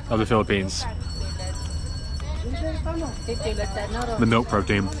cities of the Philippines. The milk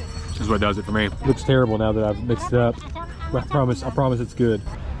protein is what does it for me. Looks terrible now that I've mixed it up. I promise it's good.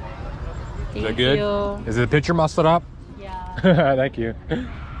 Is it good? Is it a picture masarap? Yeah. Thank you.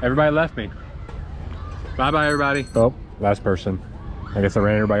 Everybody left me. Bye-bye, everybody. Oh, last person. I guess I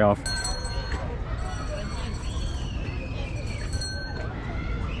ran everybody off.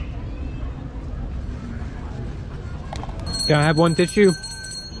 Can I have one tissue?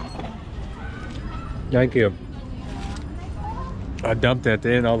 Thank you. I dumped it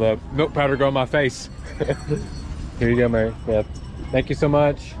in, all the milk powder go on my face. Here you go, Mary. Yeah. Thank you so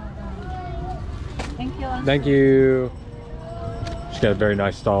much. Thank you. Thank you. She's got a very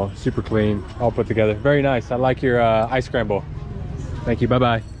nice stall, super clean, all put together. Very nice. I like your ice scramble. Thank you.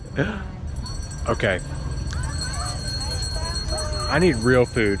 Bye-bye. Okay. I need real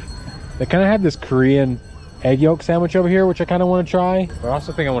food. They kind of have this Korean egg yolk sandwich over here, which I kind of want to try, but I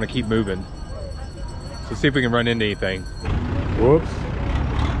also think I want to keep moving. So see if we can run into anything. Whoops.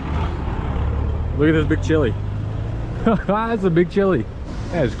 Look at this big chili. That's a big chili.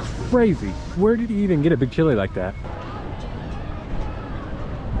 That is crazy. Where did he even get a big chili like that?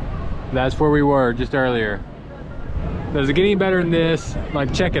 That's where we were just earlier. Does it get any better than this?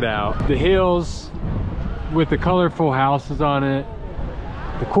 Like, check it out. The hills with the colorful houses on it.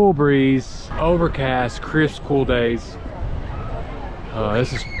 The cool breeze, overcast, crisp, cool days.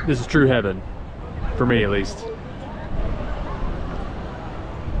 This is true heaven, for me at least.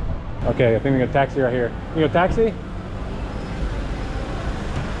 Okay, I think we got a taxi right here. You got a taxi?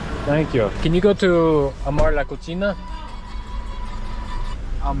 Thank you. Can you go to Amar La Cocina?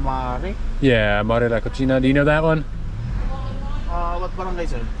 Amare? Yeah, Amar La Cocina. Do you know that one? What barangay,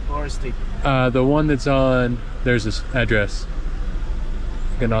 sir? Or street? The one that's on, there's this address.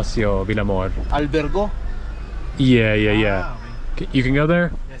 Ignacio Villamor. Albergo? Yeah. Okay. You can go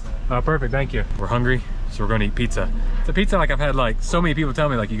there? Yes, sir. Oh, perfect, thank you. We're hungry, so we're gonna eat pizza. It's a pizza like I've had like so many people tell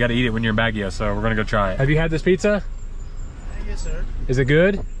me like you gotta eat it when you're in Baguio, so we're gonna go try it. Have you had this pizza? Yes, sir. Is it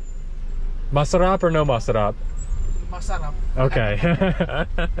good? Masarap or no masarap? Masarap. Okay.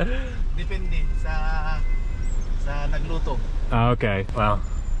 Depende sa nagluto. Okay, well,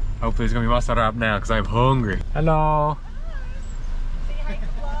 hopefully it's gonna be masarap now because I'm hungry. Hello.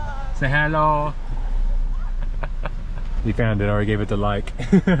 Say hello. You found it, or I gave it the like.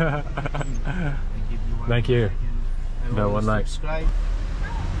 Thank you. No one like. Subscribe.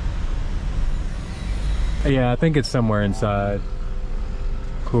 Yeah, I think it's somewhere inside.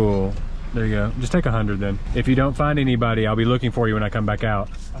 Cool. There you go. Just take 100 then. If you don't find anybody, I'll be looking for you when I come back out.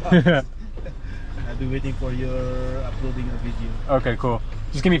 I'll be waiting for your uploading a video. Okay, cool.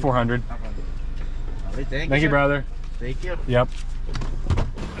 Just give me 400. Okay, thank you, brother. Thank you. Yep.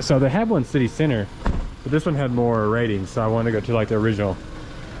 So they have one city center, but this one had more ratings, so I wanted to go to like the original.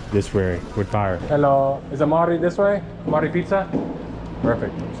 This way would fire. Hello, is Amari this way? Amari Pizza?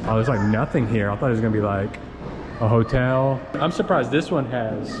 Perfect. Oh, there's like nothing here. I thought it was gonna be like a hotel. I'm surprised this one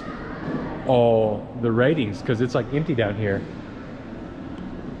has all the ratings because it's like empty down here.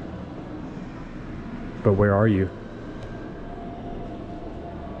 But where are you?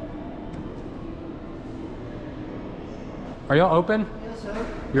 Are y'all open? Yes, sir.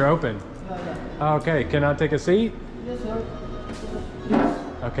 You're open? Yeah. Okay, can I take a seat? Yes, sir.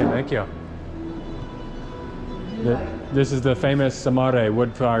 Okay, thank you. This is the famous Samare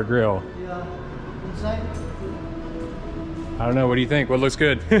wood fire grill. Yeah. Inside? I don't know, what do you think? What looks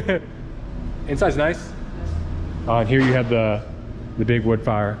good? Inside's nice. And here you have the big wood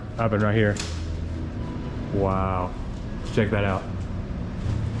fire oven right here. Wow. Let's check that out.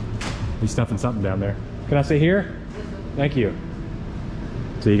 He's stuffing something down there. Can I sit here? Thank you.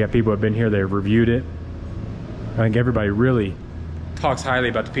 So you got people who have been here, they've reviewed it. I think everybody really talks highly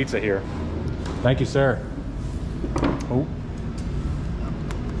about the pizza here. Thank you, sir. Oh.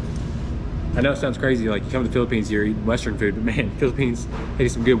 I know it sounds crazy, like you come to the Philippines, you're eating Western food, but man, Philippines, they do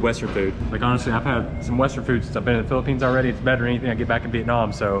some good Western food. Like honestly, I've had some Western food since I've been in the Philippines already. It's better than anything I get back in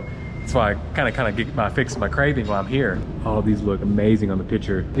Vietnam, so that's why I kind of get my fix of my craving while I'm here. All these look amazing on the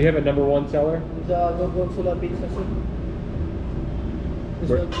picture. Do you have a #1 seller? The Gorgonzola pizza, sir. This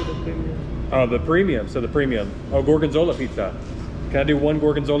one to the premium. Oh, the premium, so the premium. Oh, Gorgonzola pizza. Can I do one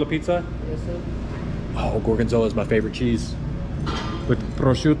gorgonzola pizza? Yes, sir. Oh, gorgonzola is my favorite cheese. With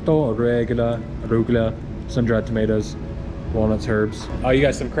prosciutto, arugula, sun-dried tomatoes, walnuts, herbs. Oh, you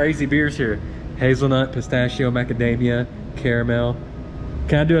got some crazy beers here. Hazelnut, pistachio, macadamia, caramel.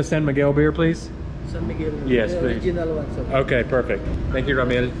 Can I do a San Miguel beer, please? San Miguel. Yes, the please. original one, sir. Okay, perfect. Thank you,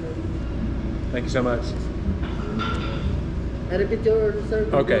 Ramil. Thank you so much. I repeat your, sir.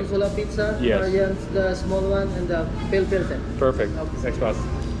 Okay. Gorgonzola pizza. Yes. Variants, the small one, and the pale person. Perfect. Thanks, boss.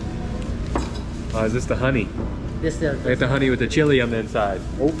 Is this the honey? This there. I get the honey with the chili on the inside.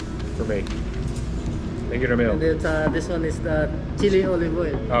 Oh, for me. Thank you, Ramil. And then, this one is the chili olive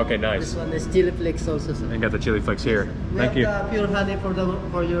oil. Okay, nice. This one is chili flakes also, sir. And got the chili flakes here. We Thank have you. the pure honey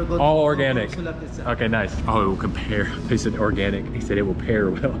for your good. All organic. Gorgonzola pizza. Okay, nice. Oh, it will compare. He said organic. He said it will pair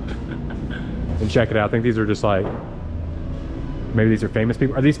well. And check it out. I think these are just like, maybe these are famous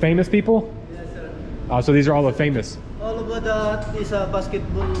people. Are these famous people? Yes, sir. Oh, so these are all the famous. All over these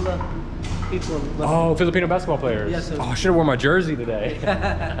basketball people. Oh, Filipino basketball players. Yes, sir. Oh, I should have worn my jersey today.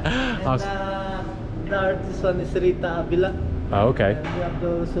 And the artist one is Rita Avila. Oh, okay. And we have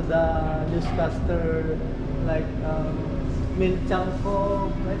also the newscaster like Mil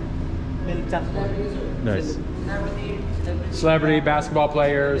Chanko, right? Mil Chanko. Nice. Celebrity basketball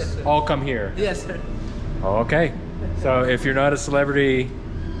players Yes, sir. all come here. Yes, sir. Oh, okay. So if you're not a celebrity,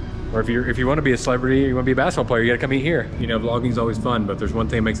 or if you want to be a celebrity, you want to be a basketball player, you got to come eat here. You know, vlogging's always fun, but there's one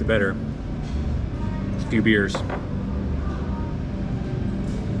thing that makes it better. It's a few beers.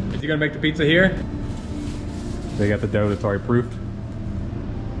 Is he gonna make the pizza here? They got the dough that's already proofed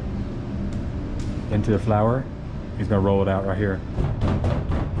into the flour. He's gonna roll it out right here.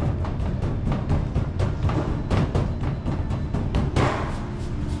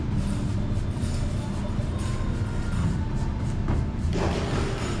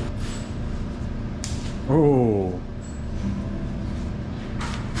 Oh,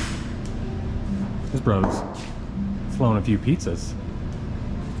 this bro's flown a few pizzas.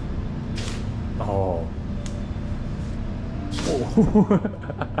 Oh. Look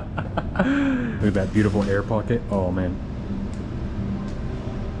at that beautiful air pocket. Oh man.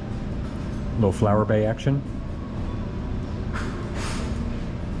 Little flower bay action.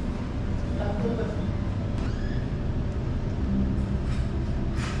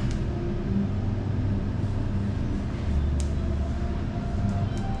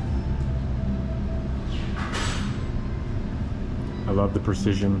 I love the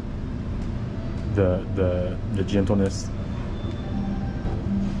precision, the gentleness.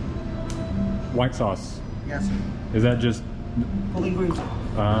 White sauce. Yes, sir. Is that just? Cooking cream.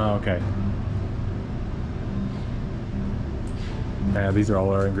 Ah, okay. Yeah, these are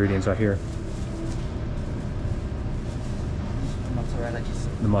all our ingredients right here. Mozzarella cheese.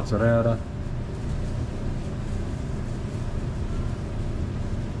 The mozzarella.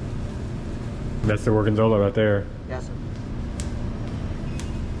 That's the gorgonzola right there. Yes, sir.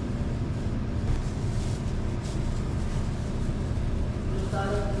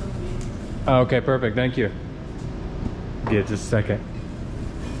 Oh, okay, perfect. Thank you. Yeah, just a second.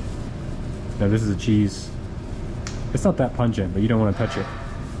 Now this is a cheese. It's not that pungent, but you don't want to touch it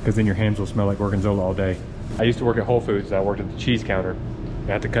because then your hands will smell like gorgonzola all day. I used to work at Whole Foods. I worked at the cheese counter.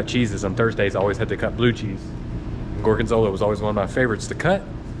 I had to cut cheeses on Thursdays. I always had to cut blue cheese. And gorgonzola was always one of my favorites to cut.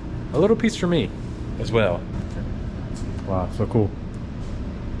 A little piece for me as well. Wow, so cool.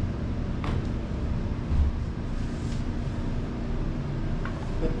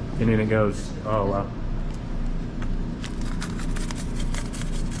 And in it goes. Oh, wow.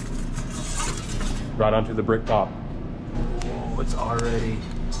 Right onto the brick top. Oh, it's already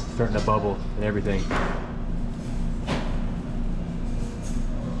starting to bubble and everything.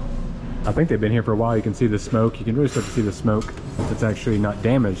 I think they've been here for a while. You can see the smoke. You can really start to see the smoke. It's actually not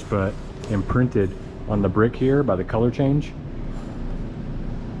damaged, but imprinted on the brick here by the color change.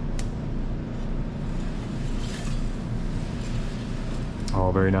 Oh,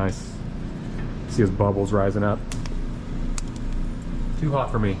 very nice. See those bubbles rising up. Too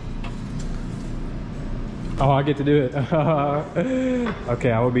hot for me. Oh, I get to do it.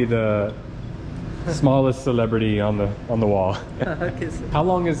 Okay, I will be the smallest celebrity on the wall. Okay, sir. How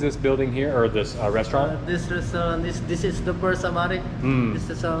long is this building here, or this restaurant? This restaurant, this is the first Amari. Mm. This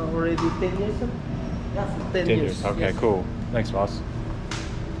is already 10 years, sir? Yes, 10 years. Okay, yes. cool. Thanks, boss.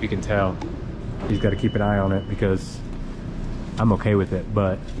 You can tell. He's got to keep an eye on it because I'm okay with it,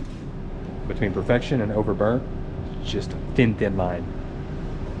 but between perfection and overburnt, it's just a thin line.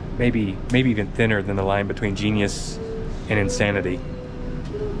 Maybe even thinner than the line between genius and insanity.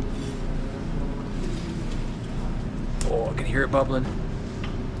 Oh, I can hear it bubbling.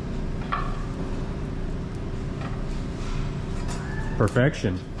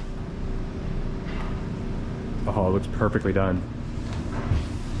 Perfection. Oh, it looks perfectly done.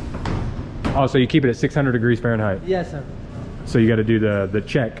 Oh, so you keep it at 600 degrees Fahrenheit. Yes, sir. So you got to do the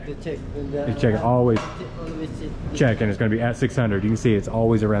check. The check. You check it always. Check, and it's going to be at 600. You can see it's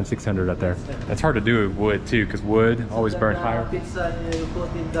always around 600 up there. That's hard to do with wood too, because wood always burns higher. Pizza you put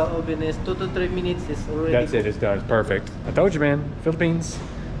in the oven is 2 to 3 minutes. It's already. That's it. It's done. It's perfect. I told you, man. Philippines.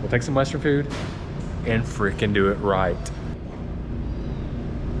 We'll take some Western food and freaking do it right.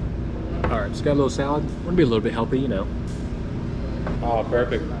 All right, just got a little salad. We're gonna be a little bit healthy, you know. Oh,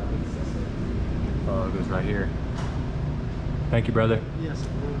 perfect. Oh, it goes right here. Thank you, brother. Yes.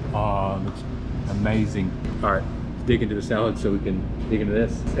 Oh, it looks amazing. All right, let's dig into the salad so we can dig into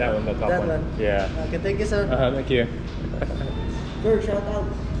this. That one, the top That one. Yeah. Okay, thank you, sir. Thank you. Sir, shout out.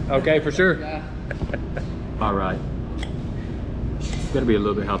 Okay, for sure. Yeah. All right. Gotta be a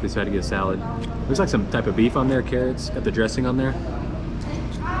little bit healthy, so I had to get a salad. Looks like some type of beef on there, carrots. Got the dressing on there.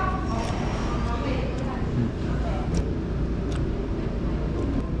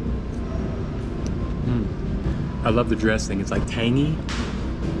 I love the dressing. It's like tangy.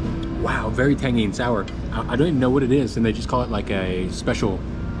 Wow, very tangy and sour. I don't even know what it is, and they just call it like a special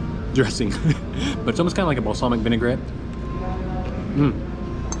dressing. But it's almost kind of like a balsamic vinaigrette.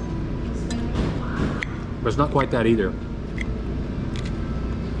 But it's not quite that either.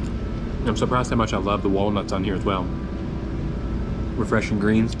 I'm surprised how much I love the walnuts on here as well. Refreshing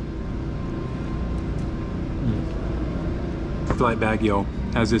greens. I feel like Baguio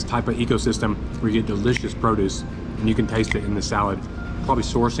has this type of ecosystem where you get delicious produce and you can taste it in the salad. Probably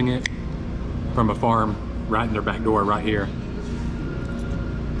sourcing it from a farm right in their back door right here.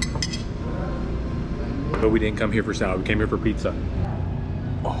 But we didn't come here for salad, we came here for pizza.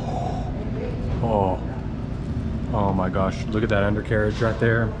 Oh my gosh, look at that undercarriage right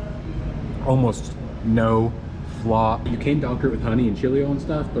there. Almost no flaw. You can doctor it with honey and chili oil and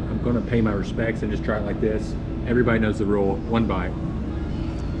stuff, but I'm gonna pay my respects and just try it like this. Everybody knows the rule, one bite.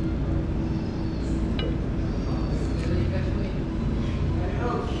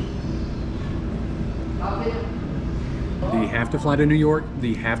 Do you have to fly to New York? Do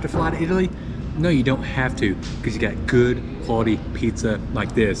you have to fly to Italy? No, you don't have to, because you got good quality pizza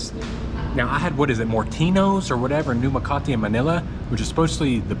like this. Now I had, what is it, Mortino's or whatever, New Makati in Manila, which is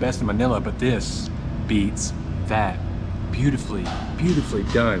supposedly the best in Manila, but this beats that. Beautifully, beautifully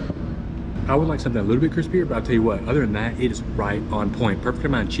done. I would like something a little bit crispier, but I'll tell you what, other than that, it is right on point. Perfect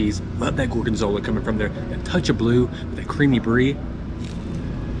amount of cheese. Love that gorgonzola coming from there. That touch of blue with that creamy brie.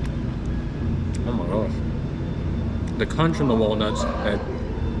 Oh my gosh. The crunch from the walnuts, that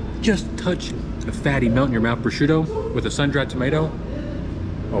just touch of fatty melt in your mouth prosciutto with a sun-dried tomato.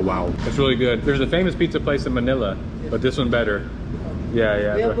 Oh wow, that's really good. There's a famous pizza place in Manila, but this one better.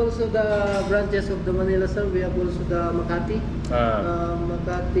 Yeah. We have also the branches of the Manila, sir. We have also the Makati.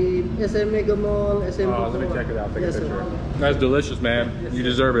 Makati, SM Mega Mall, SM let me check it out, take a picture. Sir. That's delicious, man. Yes, you sir.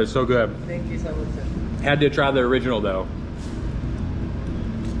 deserve it, it's so good. Thank you so much, sir. Had to try the original though.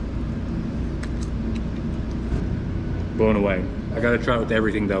 Blown away. I gotta try it with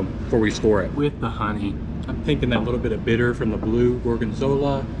everything though, before we score it. With the honey, I'm thinking that little bit of bitter from the blue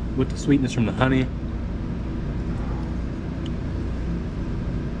gorgonzola with the sweetness from the honey.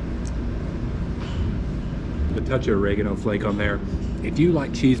 The touch of oregano flake on there. If you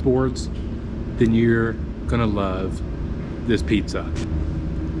like cheese boards, then you're gonna love this pizza.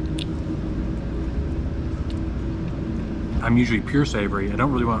 I'm usually pure savory. I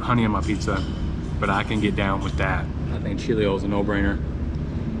don't really want honey on my pizza, but I can get down with that. I think chili oil is a no-brainer.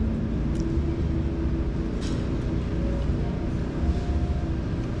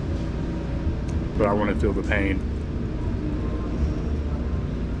 But I want to feel the pain.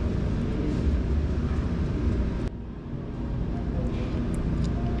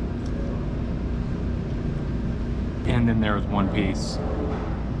 And then there was one piece.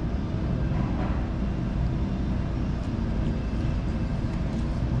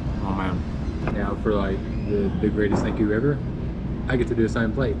 Oh man. Now for like the greatest thank you ever, I get to do a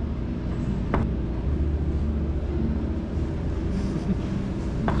signed plate.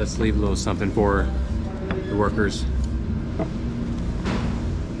 Let's leave a little something for the workers.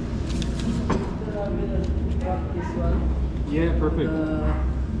 Yeah, perfect.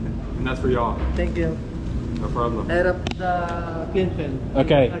 And that's for y'all. Thank you. No problem. Add up the pin.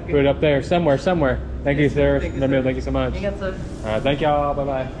 Okay, put it up there, somewhere. Thank you, sir. Thank you, No, sir. thank you so much. Ingat, sir. All right, thank y'all.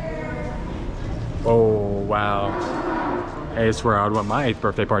 Bye-bye. Oh, wow. Hey, I swear I would want my 8th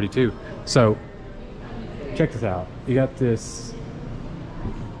birthday party too. So, check this out. You got this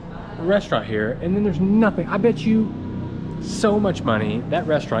restaurant here, and then there's nothing. I bet you so much money that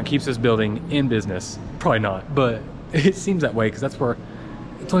restaurant keeps this building in business. Probably not, but It seems that way because that's where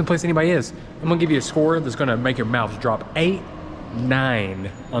it's the only place anybody is. I'm gonna give you a score that's gonna make your mouth drop. 8,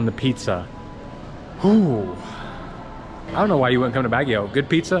 9 on the pizza. Ooh. I don't know why you wouldn't come to Baguio. Good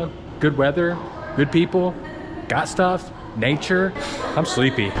pizza, good weather, good people, got stuff, nature. I'm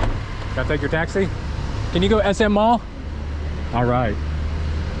sleepy. Gotta take your taxi? Can you go SM Mall? All right.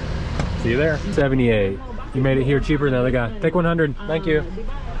 See you there. 78. You made it here cheaper than the other guy. Take 100. Thank you.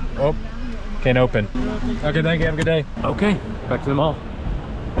 Oh, can't open. Okay, thank you. Have a good day. Okay, back to the mall.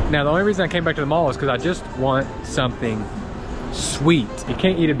 Now, the only reason I came back to the mall is because I just want something sweet. You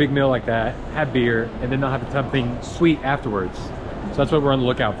can't eat a big meal like that, have beer, and then not have something sweet afterwards. So that's what we're on the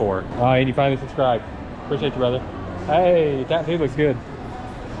lookout for. And you finally subscribed. Appreciate you, brother. Hey, that food looks good.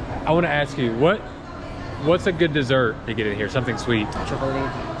 I want to ask you, what's a good dessert to get in here? Something sweet.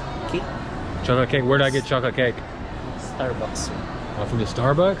 Chocolate cake. Chocolate cake? Where do I get chocolate cake? Starbucks. Oh, from the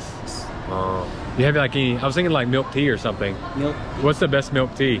Starbucks? Oh. You have like any, I was thinking like milk tea or something. Milk. What's the best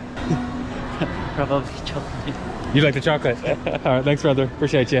milk tea? Probably chocolate. You like the chocolate? All right, thanks, brother.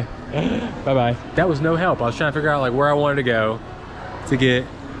 Appreciate you. Bye-bye. That was no help. I was trying to figure out like where I wanted to go to get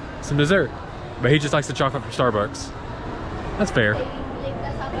some dessert. But he just likes the chocolate from Starbucks. That's fair.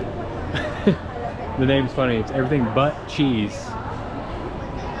 The name's funny. It's everything but cheese.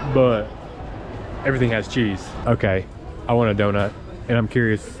 But everything has cheese. Okay, I want a donut. And I'm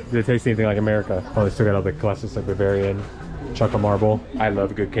curious, did it taste anything like America? Oh, they still got all the classics like Bavarian, chocolate marble. I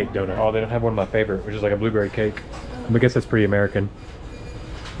love a good cake donut. Oh, they don't have one of my favorite, which is like a blueberry cake. I guess that's pretty American.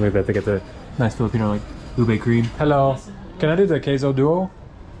 Look at that, they get the nice Filipino like ube cream. Hello, can I do the queso duo?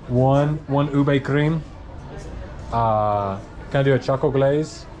 One ube cream. Can I do a choco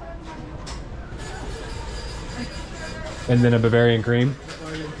glaze? And then a Bavarian cream?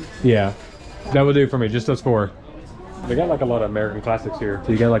 Yeah, that will do for me, just those 4. They got like a lot of American classics here.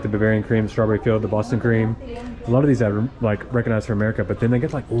 So you got like the Bavarian cream, strawberry field, the Boston cream. A lot of these I like recognize from America, but then they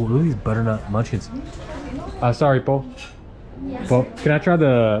get like, oh, look at these butternut munchkins. Sorry, Paul. Yes. Well, can I try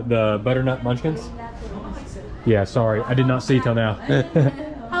the butternut munchkins? Yeah, sorry, I did not see till now.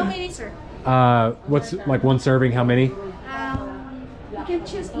 How many, sir? What's like one serving? How many? You can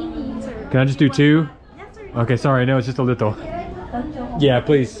choose any, sir. Can I just do 2? Yes, sir. Okay, sorry, no, it's just a little. Yeah,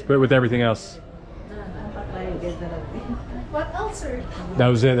 please, but with everything else. What else, sir? That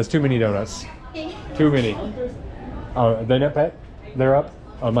was it. That's too many donuts. Too many. Oh, are they not pet? They're up?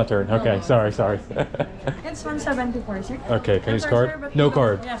 Oh, my turn. Okay, sorry. It's 174, sir. Okay, can you use card? No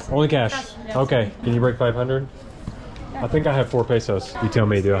card. Yes, only cash. Yes. Okay, can you break 500? I think I have 4 pesos. You tell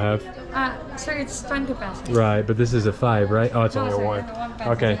me, do I have? Sir, it's 20 pesos. Right, but this is a 5, right? Oh, it's No, only a sir, 1. one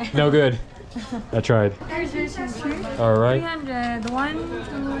peso. Okay, no good. I tried. Here's your signature. All right. 300. 1,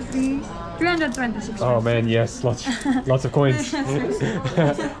 2, 3. 326. Oh man, yes, lots of coins.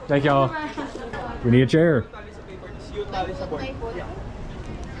 Thank y'all. We need a chair.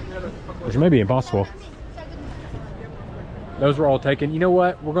 Which may be impossible. Those were all taken. You know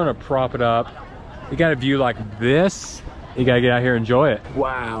what? We're gonna prop it up. You got a view like this. You gotta get out here and enjoy it.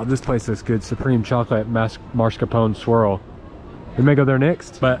 Wow, this place looks good. Supreme chocolate mascarpone swirl. We may go there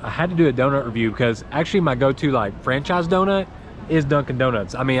next, but I had to do a donut review because actually my go-to like franchise donut is Dunkin'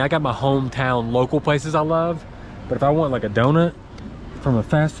 Donuts. I mean, I got my hometown local places I love, but if I want like a donut from a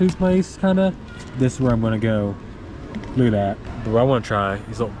fast food place, kinda, this is where I'm gonna go. Look at that. But I want to try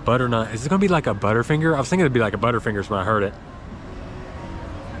these little butternut. Is it gonna be like a Butterfinger? I was thinking it'd be like a Butterfingers when I heard it.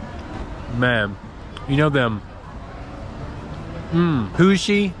 Man, you know them. Who's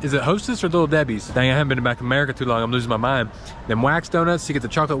she? Is it Hostess or Little Debbie's? Dang, I haven't been back to America too long. I'm losing my mind. Them wax donuts, you get the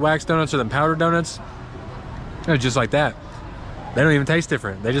chocolate wax donuts or them powdered donuts. They're just like that. They don't even taste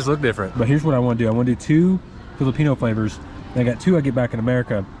different. They just look different. But here's what I want to do. I want to do 2 Filipino flavors. And I got 2 I get back in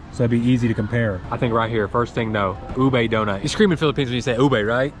America, so that'd be easy to compare. I think right here, first thing, no. Ube donut. You scream in Philippines when you say ube,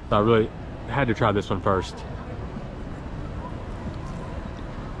 right? I really had to try this one first.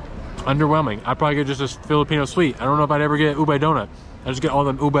 Underwhelming. I'd probably get just a Filipino sweet. I don't know if I'd ever get ube donut. I just get all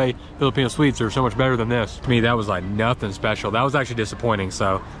them ube Filipino sweets. They're so much better than this. To me, that was like nothing special. That was actually disappointing.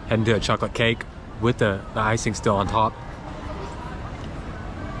 So heading to a chocolate cake with the icing still on top.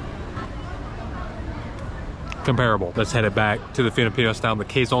 Comparable. Let's head it back to the Filipino style, the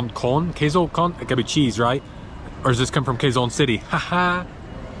Quezon con. Quezon con, it could be cheese, right? Or does this come from Quezon City? Haha.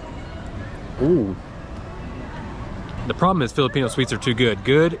 Ooh. The problem is Filipino sweets are too good.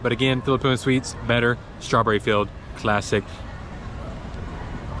 Good, but again, Filipino sweets, better. Strawberry filled, classic.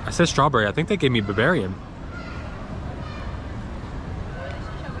 I said strawberry, I think they gave me Bavarian.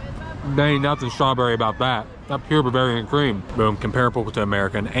 There ain't nothing strawberry about that. Not pure Bavarian cream. Boom, comparable to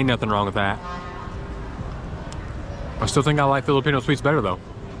American. Ain't nothing wrong with that. I still think I like Filipino sweets better though.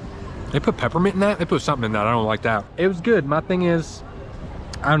 They put peppermint in that? They put something in that. I don't like that. It was good. My thing is,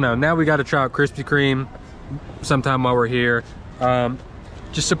 I don't know. Now we got to try out Krispy Kreme sometime while we're here.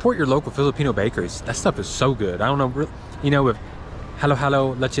 Just support your local Filipino bakeries. That stuff is so good. I don't know, you know, with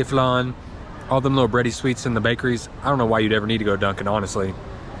halo-halo, leche flan, all them little bready sweets in the bakeries, I don't know why you'd ever need to go to Dunkin', honestly.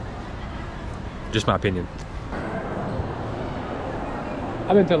 Just my opinion.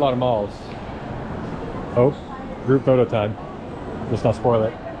 I've been to a lot of malls. Oh, group photo time. Let's not spoil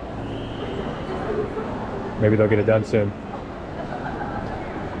it. Maybe they'll get it done soon.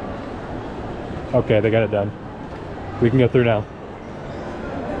 Okay, they got it done. We can go through now.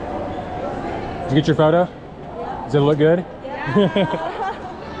 Did you get your photo? Yeah. Does it look good? Yeah.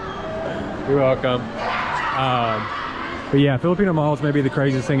 You're welcome. But yeah, Filipino malls may be the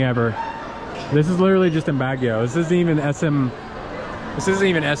craziest thing ever. This is literally just in Baguio. This isn't even SM. This isn't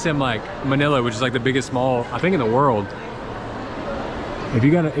even SM like Manila, which is like the biggest mall I think in the world. If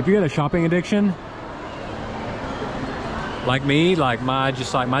you got a shopping addiction, like me, like my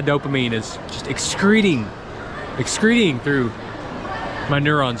dopamine is just excreting through my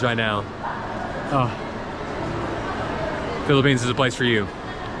neurons right now. Oh, Philippines is a place for you.